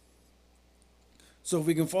 So if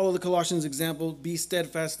we can follow the Colossians example, be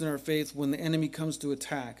steadfast in our faith when the enemy comes to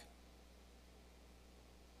attack.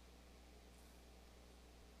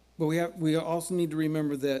 But we also need to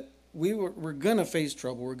remember that we're going to face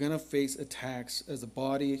trouble. We're going to face attacks as a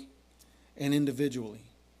body and individually.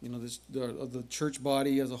 The church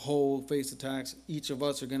body as a whole face attacks. Each of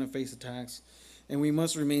us are going to face attacks. And we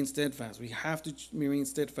must remain steadfast. We have to remain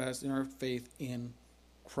steadfast in our faith in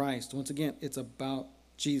Christ. Once again, it's about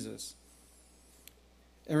Jesus.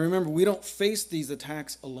 And remember, we don't face these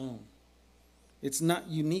attacks alone. It's not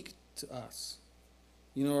unique to us.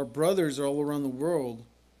 You know, our brothers all around the world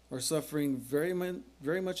are suffering very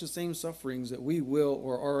much the same sufferings that we will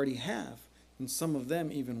or already have, and some of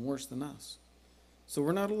them even worse than us. So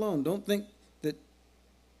we're not alone. Don't think that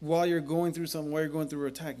while you're going through something, while you're going through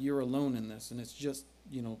an attack, you're alone in this, and it's just,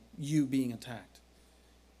 you know, you being attacked.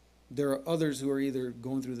 There are others who are either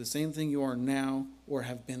going through the same thing you are now or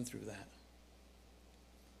have been through that.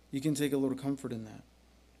 You can take a little comfort in that.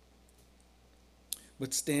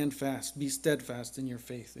 But stand fast, be steadfast in your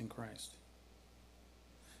faith in Christ.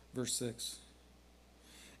 Verse 6.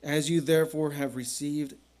 As you therefore have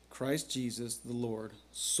received Christ Jesus the Lord,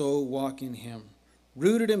 so walk in him,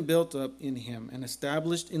 rooted and built up in him, and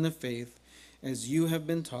established in the faith as you have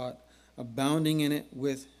been taught, abounding in it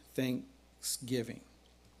with thanksgiving.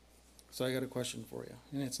 So I got a question for you,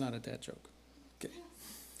 and it's not a dad joke. Okay.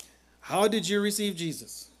 How did you receive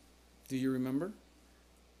Jesus? Do you remember?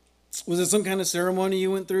 Was it some kind of ceremony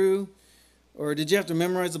you went through? Or did you have to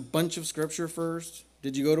memorize a bunch of scripture first?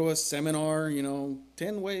 Did you go to a seminar,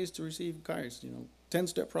 10 ways to receive Christ,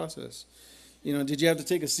 10-step process? Did you have to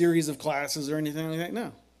take a series of classes or anything like that?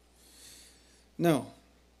 No. No.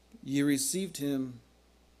 You received him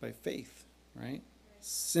by faith, right?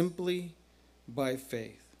 Simply by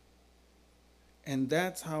faith. And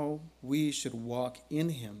that's how we should walk in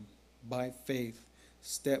him, by faith,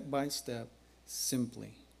 step by step,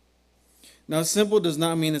 simply. Now, simple does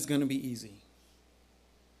not mean it's going to be easy.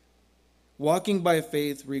 Walking by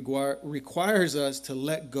faith requires us to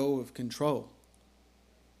let go of control.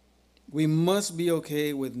 We must be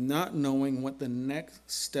okay with not knowing what the next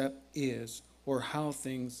step is or how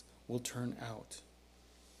things will turn out.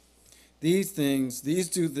 These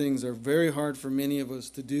two things are very hard for many of us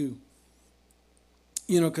to do.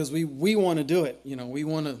 Because we want to do it. We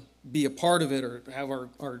want to be a part of it or have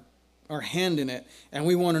our hand in it. And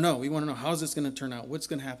we want to know. We want to know, how's this going to turn out? What's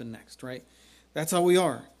going to happen next, right? That's how we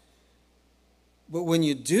are. But when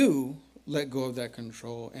you do let go of that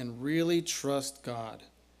control and really trust God,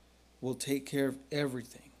 will take care of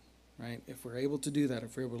everything, right? If we're able to do that,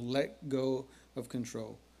 if we're able to let go of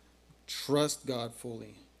control, trust God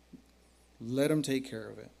fully. Let him take care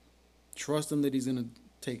of it. Trust him that he's going to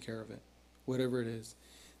take care of it, whatever it is.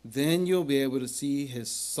 Then you'll be able to see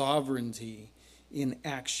his sovereignty in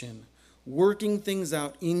action, working things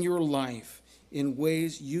out in your life in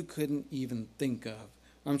ways you couldn't even think of.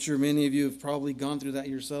 I'm sure many of you have probably gone through that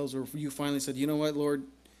yourselves, or you finally said, you know what, Lord,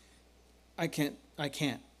 I can't.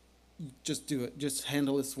 Just do it. Just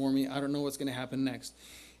handle this for me. I don't know what's going to happen next.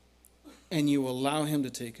 And you allow him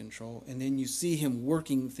to take control, and then you see him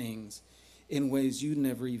working things in ways you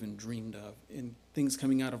never even dreamed of, in things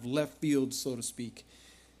coming out of left field, so to speak.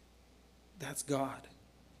 That's God.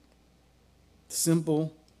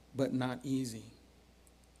 Simple, but not easy.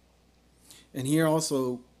 And here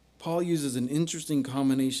also, Paul uses an interesting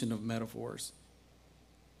combination of metaphors.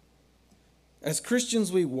 As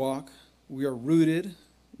Christians, we walk, we are rooted,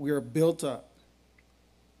 we are built up.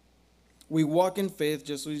 We walk in faith,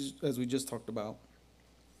 just as we just talked about.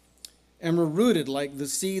 And we're rooted like the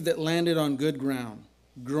seed that landed on good ground,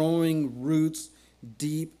 growing roots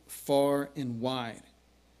deep, far, and wide.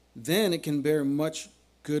 Then it can bear much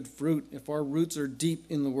good fruit. If our roots are deep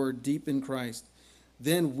in the Word, deep in Christ,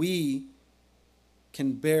 then we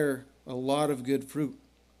can bear a lot of good fruit.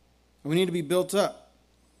 And we need to be built up.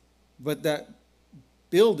 But that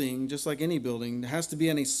building, just like any building, has to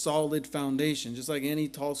be on a solid foundation. Just like any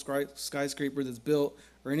tall skyscraper that's built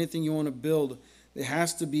or anything you want to build, there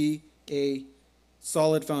has to be a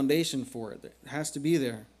solid foundation for it. It has to be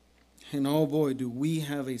there. And oh boy, do we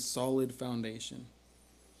have a solid foundation.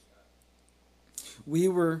 We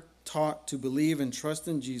were taught to believe and trust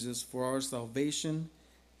in Jesus for our salvation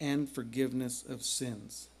and forgiveness of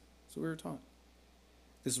sins. So we were taught.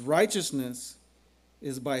 This righteousness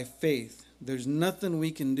is by faith. There's nothing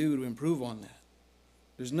we can do to improve on that.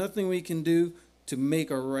 There's nothing we can do to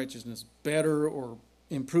make our righteousness better or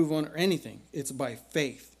improve on it or anything. It's by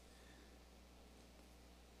faith.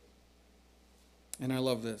 And I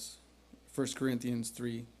love this. 1 Corinthians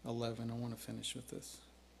 3:11. I want to finish with this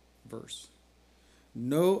verse.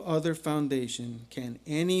 No other foundation can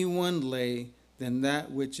anyone lay than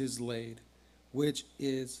that which is laid, which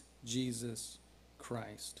is Jesus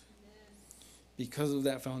Christ. Because of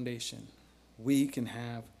that foundation, we can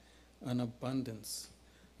have an abundance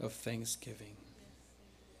of thanksgiving.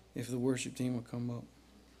 If the worship team will come up.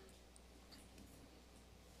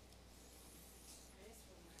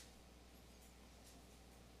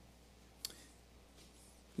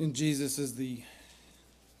 And Jesus is the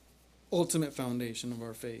ultimate foundation of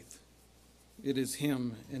our faith. It is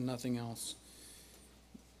him and nothing else.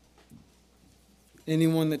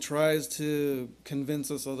 anyone that tries to convince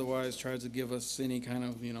us otherwise, tries to give us any kind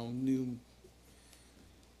of, new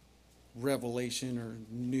revelation or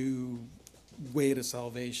new way to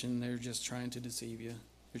salvation, they're just trying to deceive you.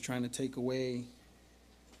 They're trying to take away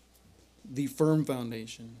the firm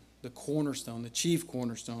foundation, the cornerstone, the chief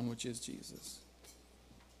cornerstone, which is Jesus.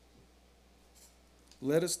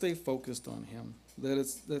 Let us stay focused on him.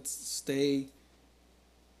 Let's stay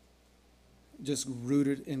just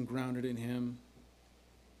rooted and grounded in him.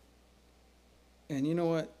 And you know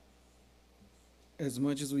what? As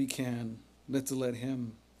much as we can, let's let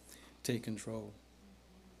him take control.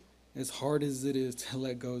 As hard as it is to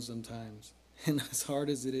let go sometimes, and as hard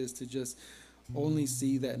as it is to just only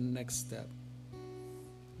see that next step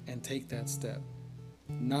and take that step,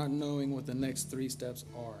 not knowing what the next 3 steps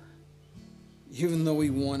are, even though we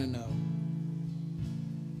want to know,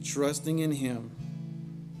 trusting in him,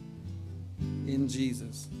 in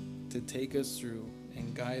Jesus, to take us through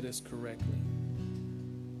and guide us correctly.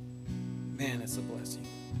 Man, it's a blessing.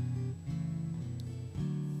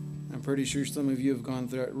 I'm pretty sure some of you have gone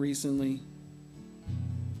through it recently,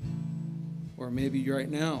 or maybe right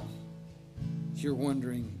now you're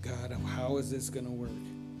wondering, God, how is this going to work?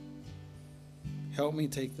 Help me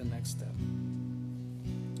take the next step.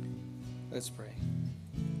 Let's pray.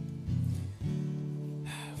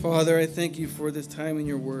 Father, I thank you for this time in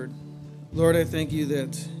your word. Lord, I thank you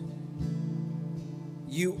that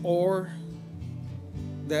you are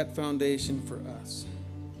that foundation for us.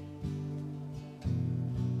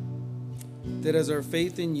 That as our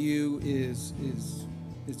faith in you is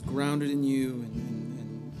grounded in you,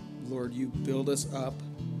 and Lord, you build us up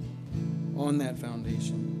on that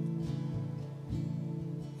foundation.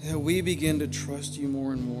 That we begin to trust you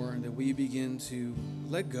more and more, and that we begin to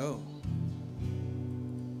let go.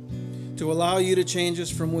 To allow you to change us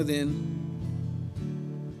from within.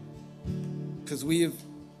 Because we have,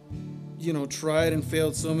 tried and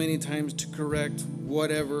failed so many times to correct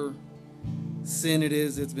whatever sin it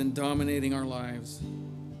is that's been dominating our lives.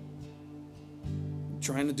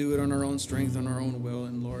 Trying to do it on our own strength, on our own will,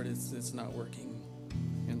 and Lord, it's not working.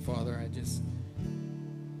 And Father, I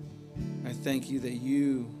thank you that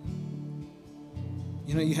you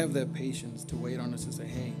have that patience to wait on us to say,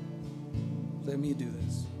 hey, let me do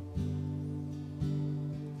this.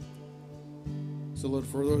 So Lord,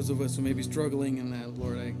 for those of us who may be struggling in that,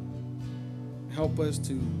 Lord, help us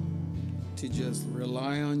to just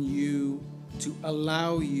rely on you, to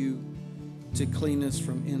allow you to clean us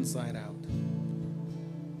from inside out.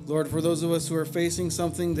 Lord, for those of us who are facing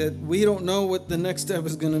something that we don't know what the next step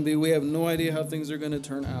is going to be, we have no idea how things are going to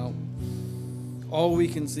turn out. All we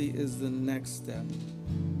can see is the next step.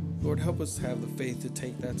 Lord, help us have the faith to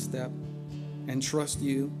take that step and trust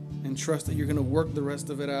you and trust that you're going to work the rest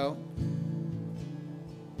of it out.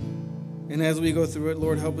 And as we go through it,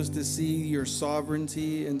 Lord, help us to see your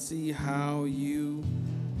sovereignty and see how you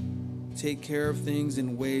take care of things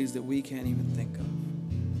in ways that we can't even think of,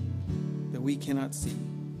 that we cannot see.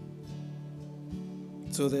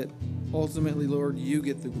 So that ultimately, Lord, you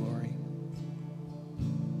get the glory.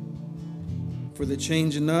 For the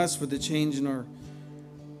change in us, for the change in our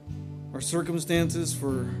circumstances,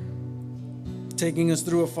 for taking us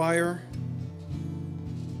through a fire.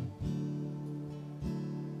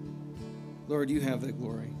 Lord, you have that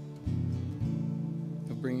glory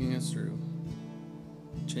of bringing us through,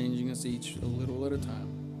 changing us each a little at a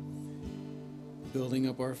time, building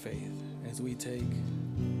up our faith as we take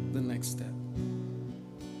the next step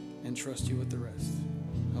and trust you with the rest.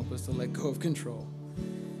 Help us to let go of control.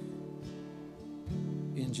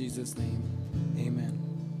 In Jesus' name, amen.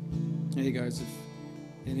 Hey guys, if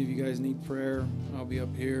any of you guys need prayer, I'll be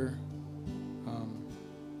up here.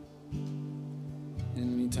 In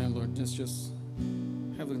the meantime, Lord, just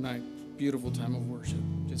have a nice, beautiful time of worship,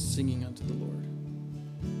 just singing unto the Lord.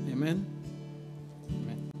 Amen.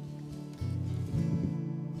 Amen.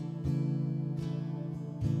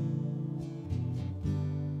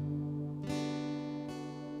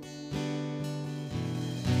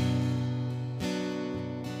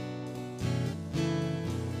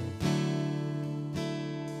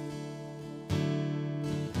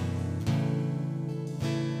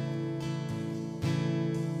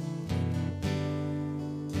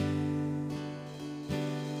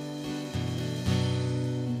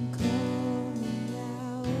 Close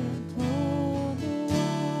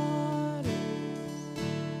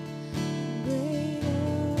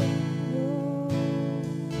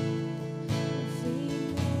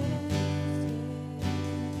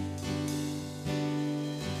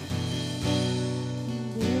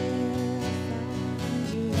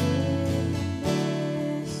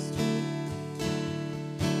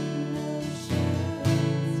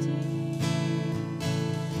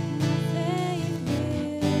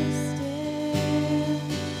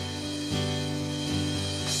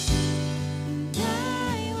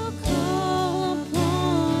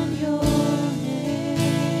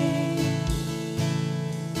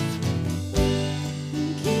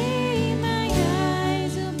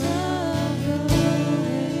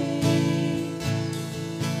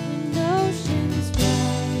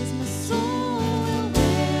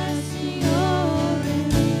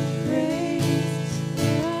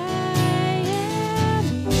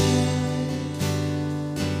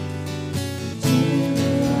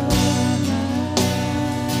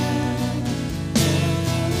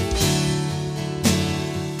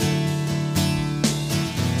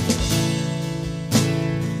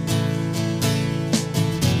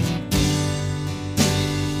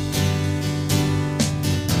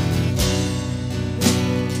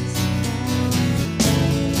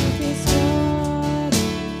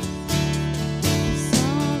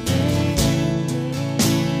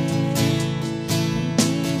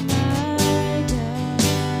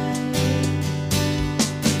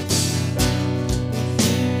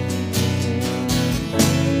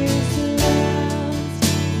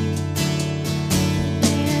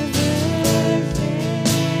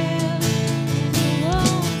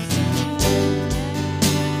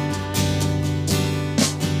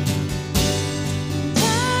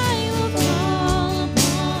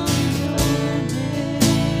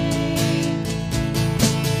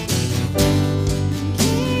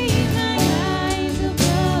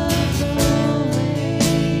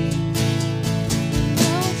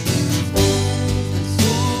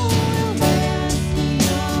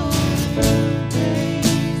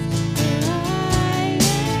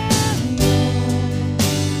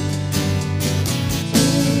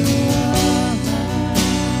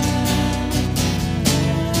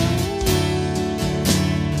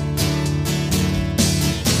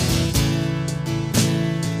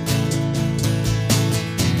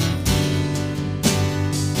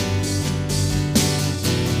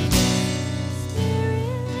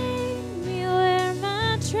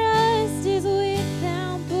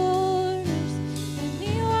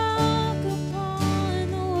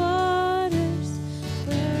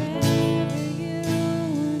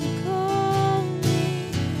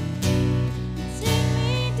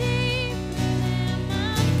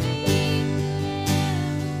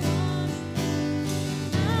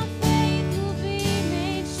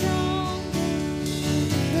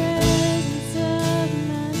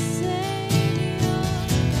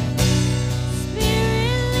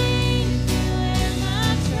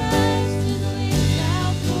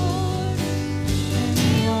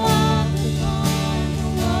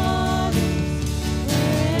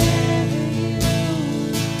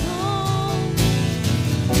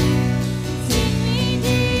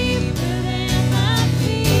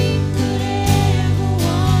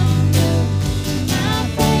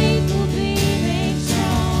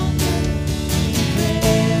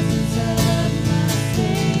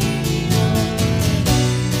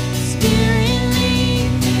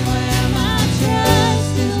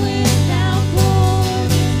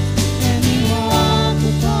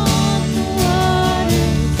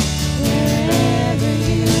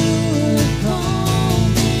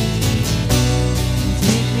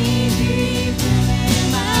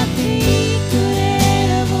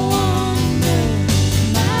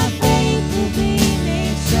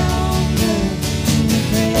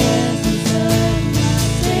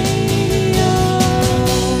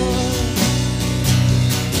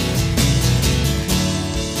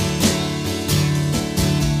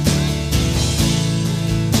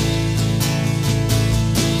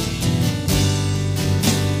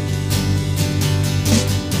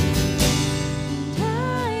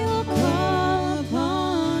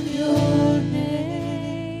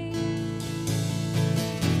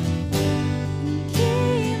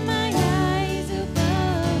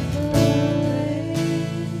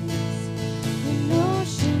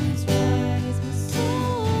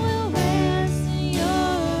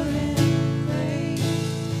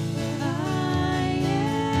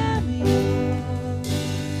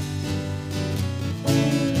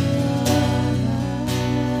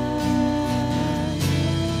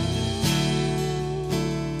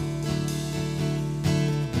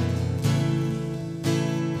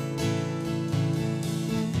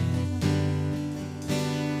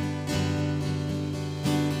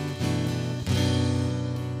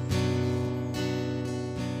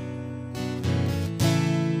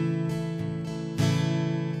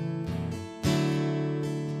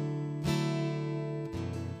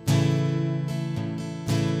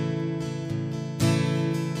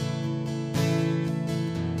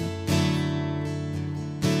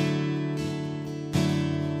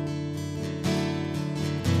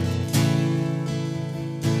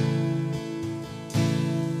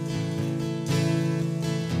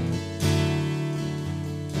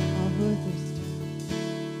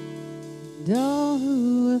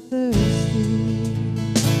thirsty.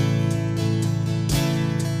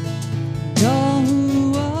 Oh,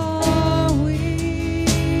 who are we?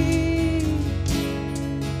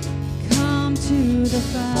 Come to the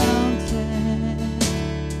fountain.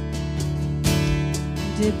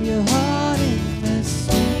 Dip your heart in the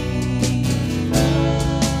stream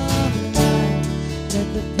of life. Let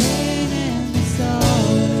the pain and the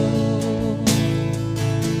sorrow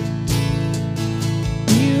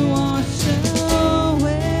you wash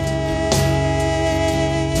away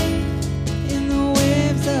in the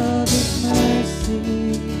waves of His mercy.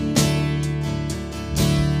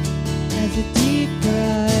 As the deep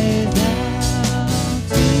cries out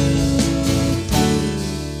to you,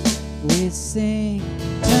 we sing.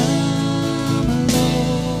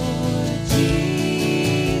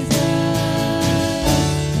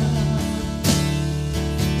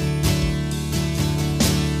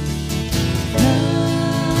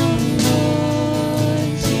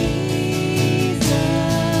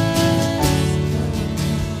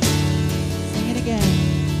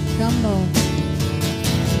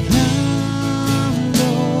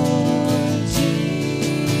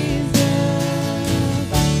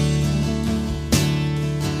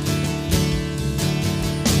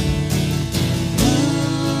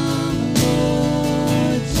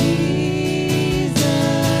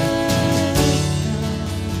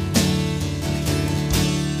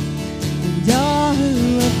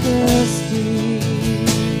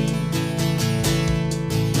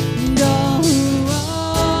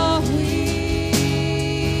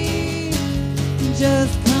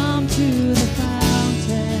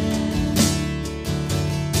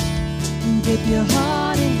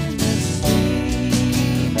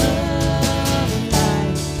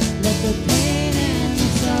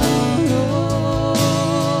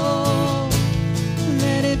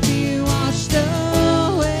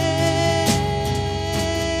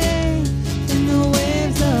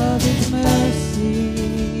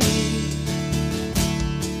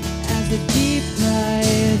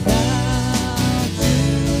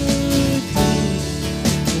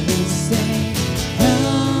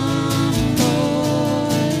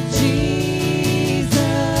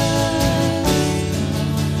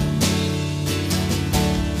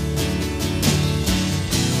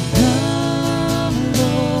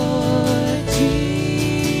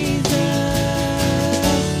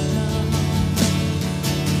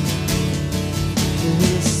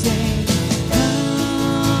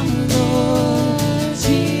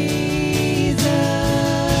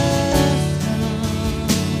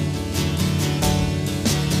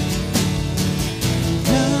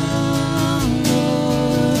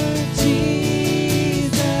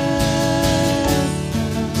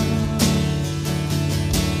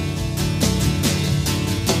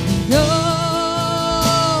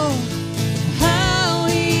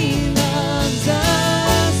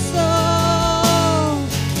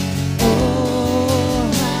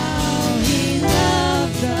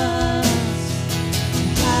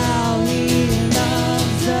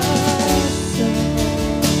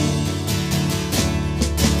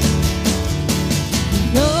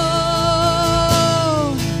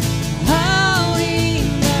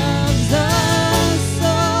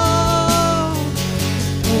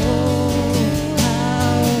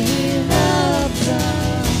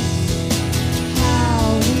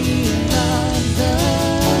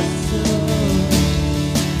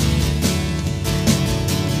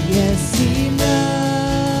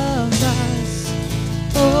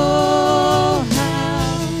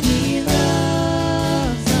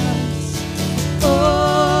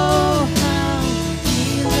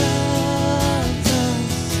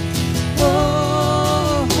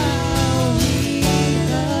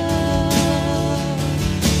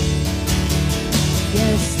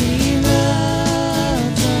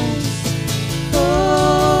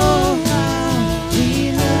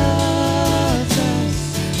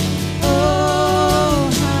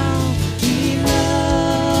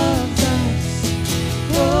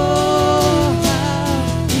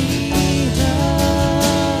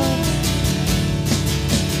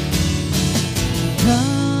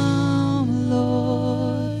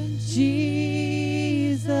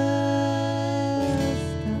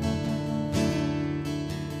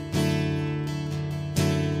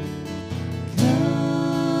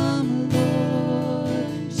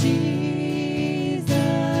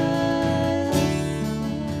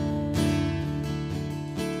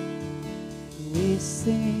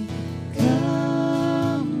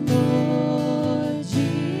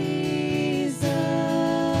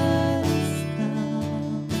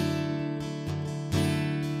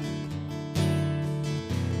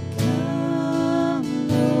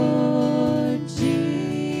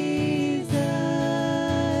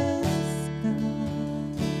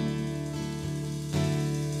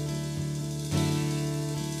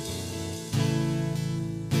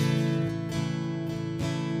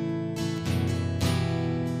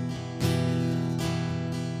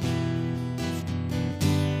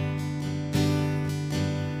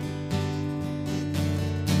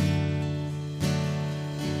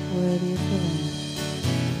 worthy is the Lamb.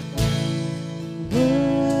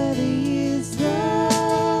 Worthy is the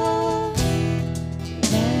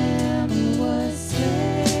Lamb who was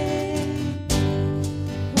slain.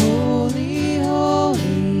 Holy,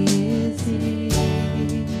 holy is He.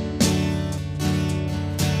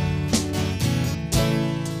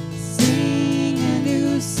 Sing a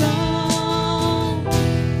new song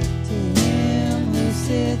to Him who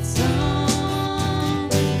sits on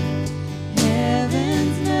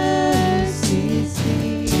heaven's mercy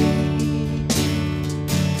seat.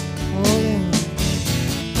 Holy,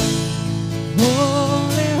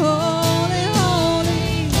 holy, holy,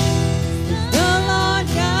 holy is the Lord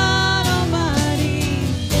God Almighty,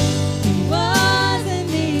 who was and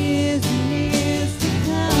is to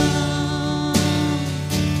come.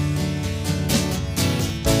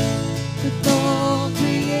 With all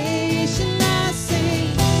creation I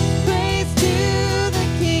sing praise to the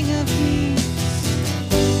King of Kings.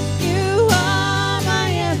 You are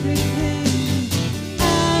my everything.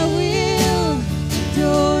 I will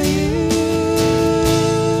adore you.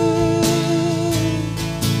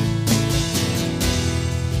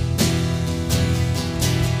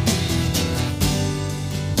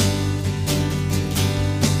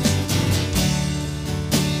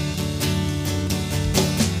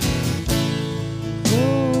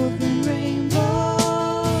 Golden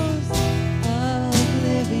rainbows of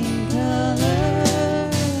living color,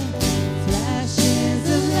 flashes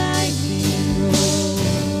of lightning,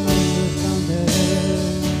 rolls of thunder,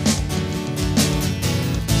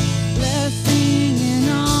 blessing and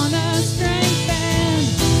honor, strength and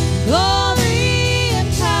glory and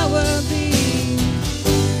power be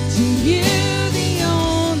to you, the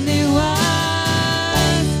only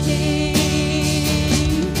wise King.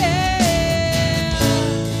 Yeah.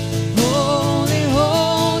 Holy,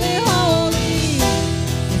 holy, holy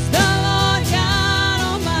is the Lord God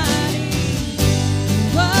Almighty, who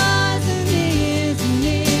was and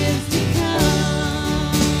is to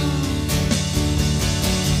come.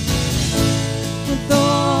 With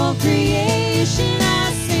all creation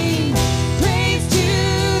I sing praise to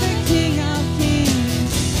the King of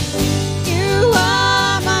Kings. You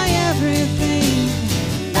are my everything.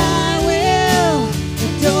 I will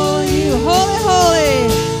adore you. Holy, holy,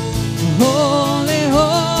 holy,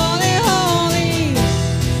 holy, holy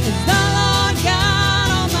is the Lord God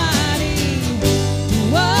Almighty, who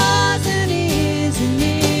was and is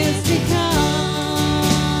to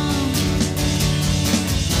come.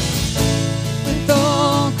 With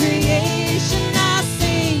all creation I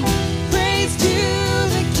sing praise to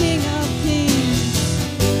the King of Kings.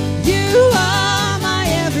 You are my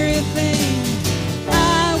everything.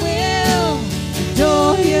 I will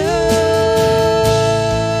adore you.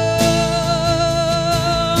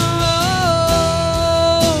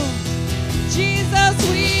 Jesus,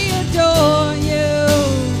 we adore you.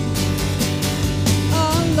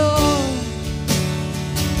 Oh Lord,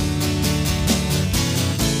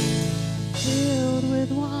 filled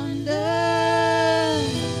with wonder,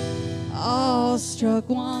 awestruck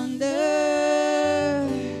wonder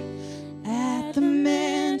at the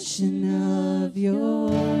mention of your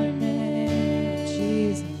name,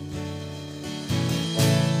 Jesus.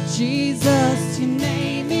 Jesus, your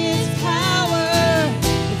name is power,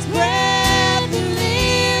 it's breath and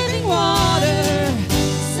living water,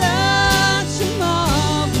 such a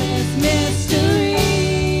marvelous mystery.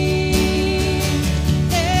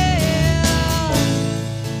 Yeah.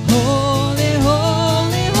 Holy,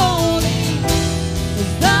 holy, holy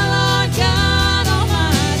is the Lord God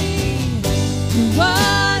Almighty, who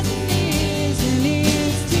was and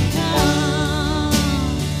is to come.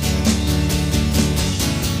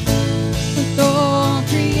 With all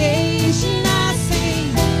creation I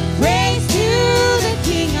sing praise to the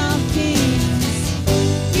King of Kings.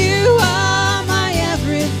 You are my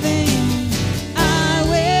everything. I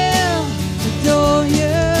will adore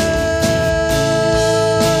you.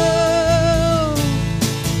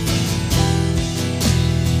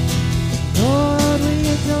 Lord, we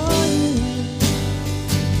adore you.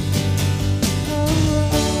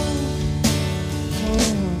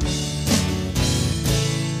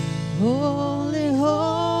 Holy,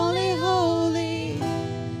 holy, holy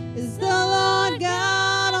is the Lord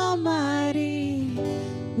God Almighty,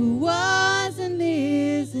 who was and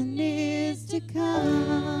is to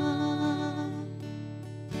come.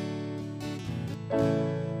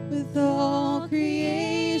 With all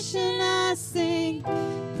creation I sing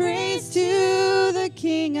praise to the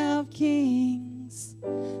King of Kings.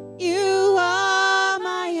 You are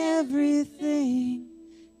my everything,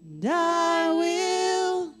 and I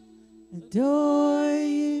will adore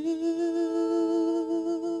you.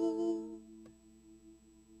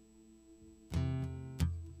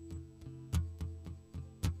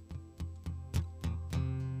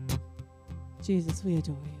 Jesus, we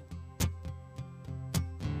adore you.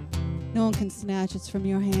 No one can snatch us from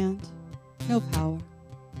your hand. No power.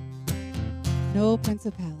 No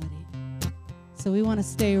principality. So we want to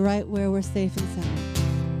stay right where we're safe and sound.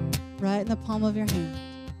 Right in the palm of your hand.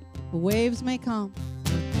 The waves may come.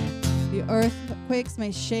 The earthquakes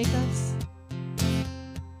may shake us.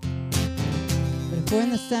 But if we're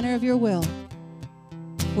in the center of your will,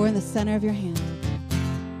 if we're in the center of your hand,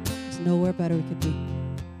 there's nowhere better we could be.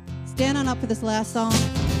 Stand on up for this last song.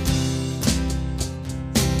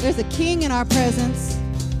 There's a king in our presence.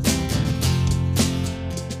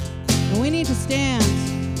 And we need to stand.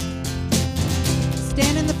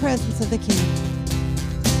 Stand in the presence of the king.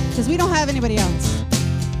 Because we don't have anybody else.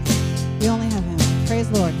 We only have him. Praise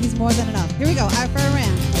the Lord. He's more than enough. Here we go. If I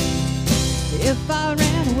ran. If I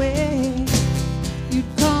ran away,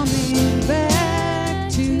 you'd call me back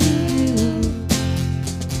to you.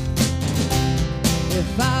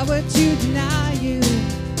 If I were to deny you,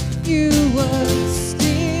 you would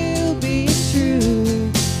still be true.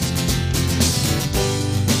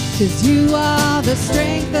 'Cause you are the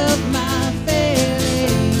strength of my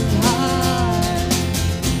failing heart.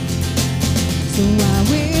 So I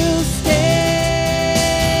will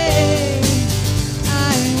stay.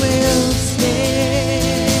 I will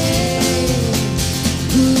stay.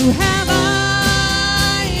 Who have I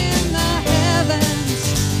in the heavens?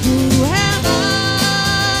 Who have I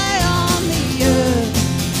on the earth?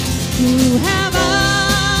 Who have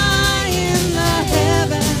I in the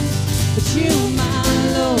heavens but you, my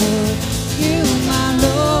Lord? You, my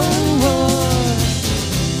Lord.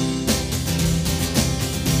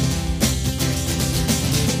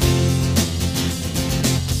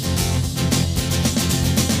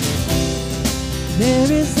 There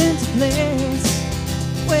isn't a place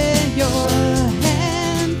where your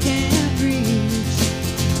hand can't reach.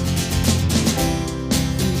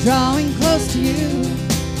 And drawing close to you,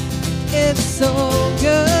 it's so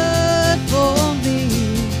good for me.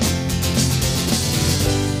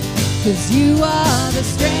 'Cause you are the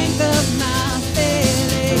strength of my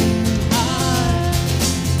failing heart.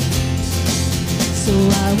 So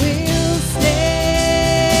I will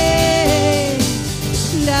stay,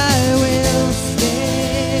 and I will stay.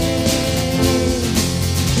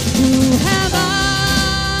 Who have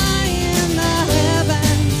I in the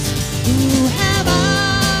heavens? Who have I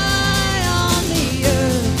on the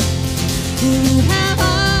earth? Who have I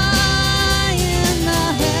in the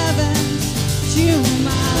heavens? You,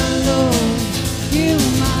 my Lord, you,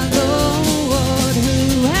 my Lord. Who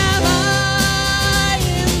have I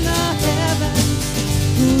in the heavens?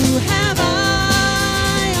 Who have I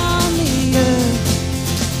on the earth?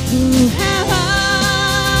 Who have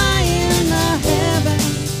I in the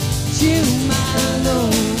heavens? You, my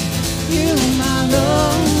Lord, you, my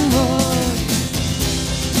Lord.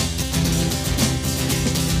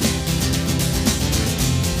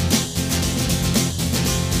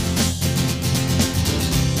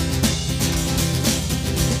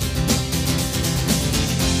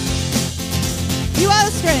 You are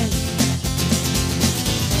the strength.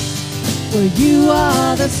 Well, you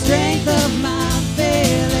are the strength of my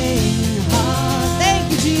failing heart. Thank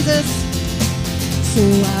you, Jesus. So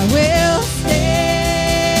I will stay.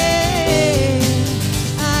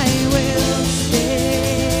 I will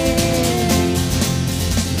stay.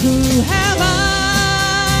 Who have I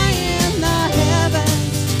in the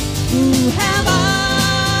heavens? Who have I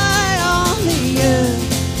on the earth?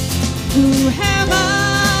 Who have I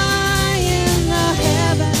in the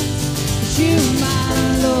heavens? You, my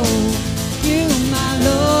Lord, you, my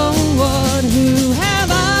Lord. Who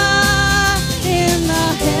have I in the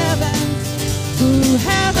heavens? Who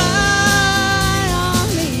have I on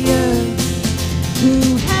the earth? Who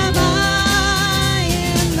have I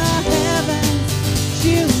in the heavens?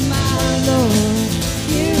 You, my Lord,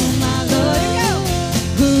 you, my Lord.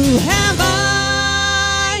 Who have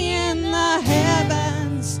I in the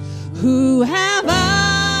heavens? Who have I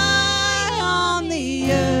on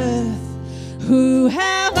the earth? Who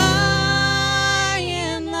have I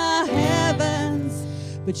in the heavens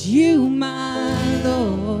but you, my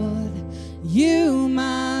Lord, you,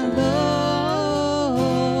 my Lord.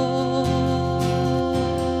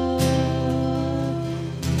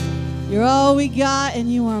 You're all we got,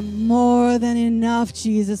 and you are more than enough,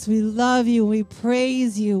 Jesus. We love you. We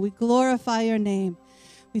praise you. We glorify your name.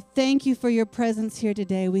 We thank you for your presence here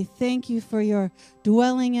today. We thank you for your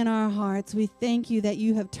dwelling in our hearts. We thank you that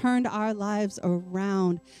you have turned our lives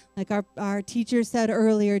around. Like our teacher said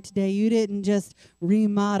earlier today, you didn't just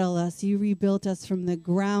remodel us. You rebuilt us from the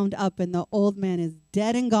ground up, and the old man is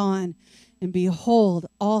dead and gone. And behold,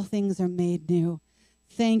 all things are made new.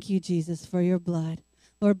 Thank you, Jesus, for your blood.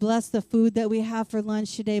 Lord, bless the food that we have for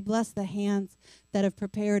lunch today. Bless the hands that have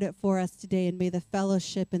prepared it for us today. And may the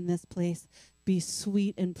fellowship in this place be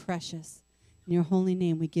sweet and precious. In your holy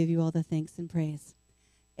name, we give you all the thanks and praise.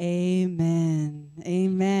 Amen.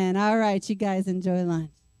 Amen. All right, you guys enjoy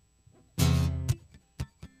lunch.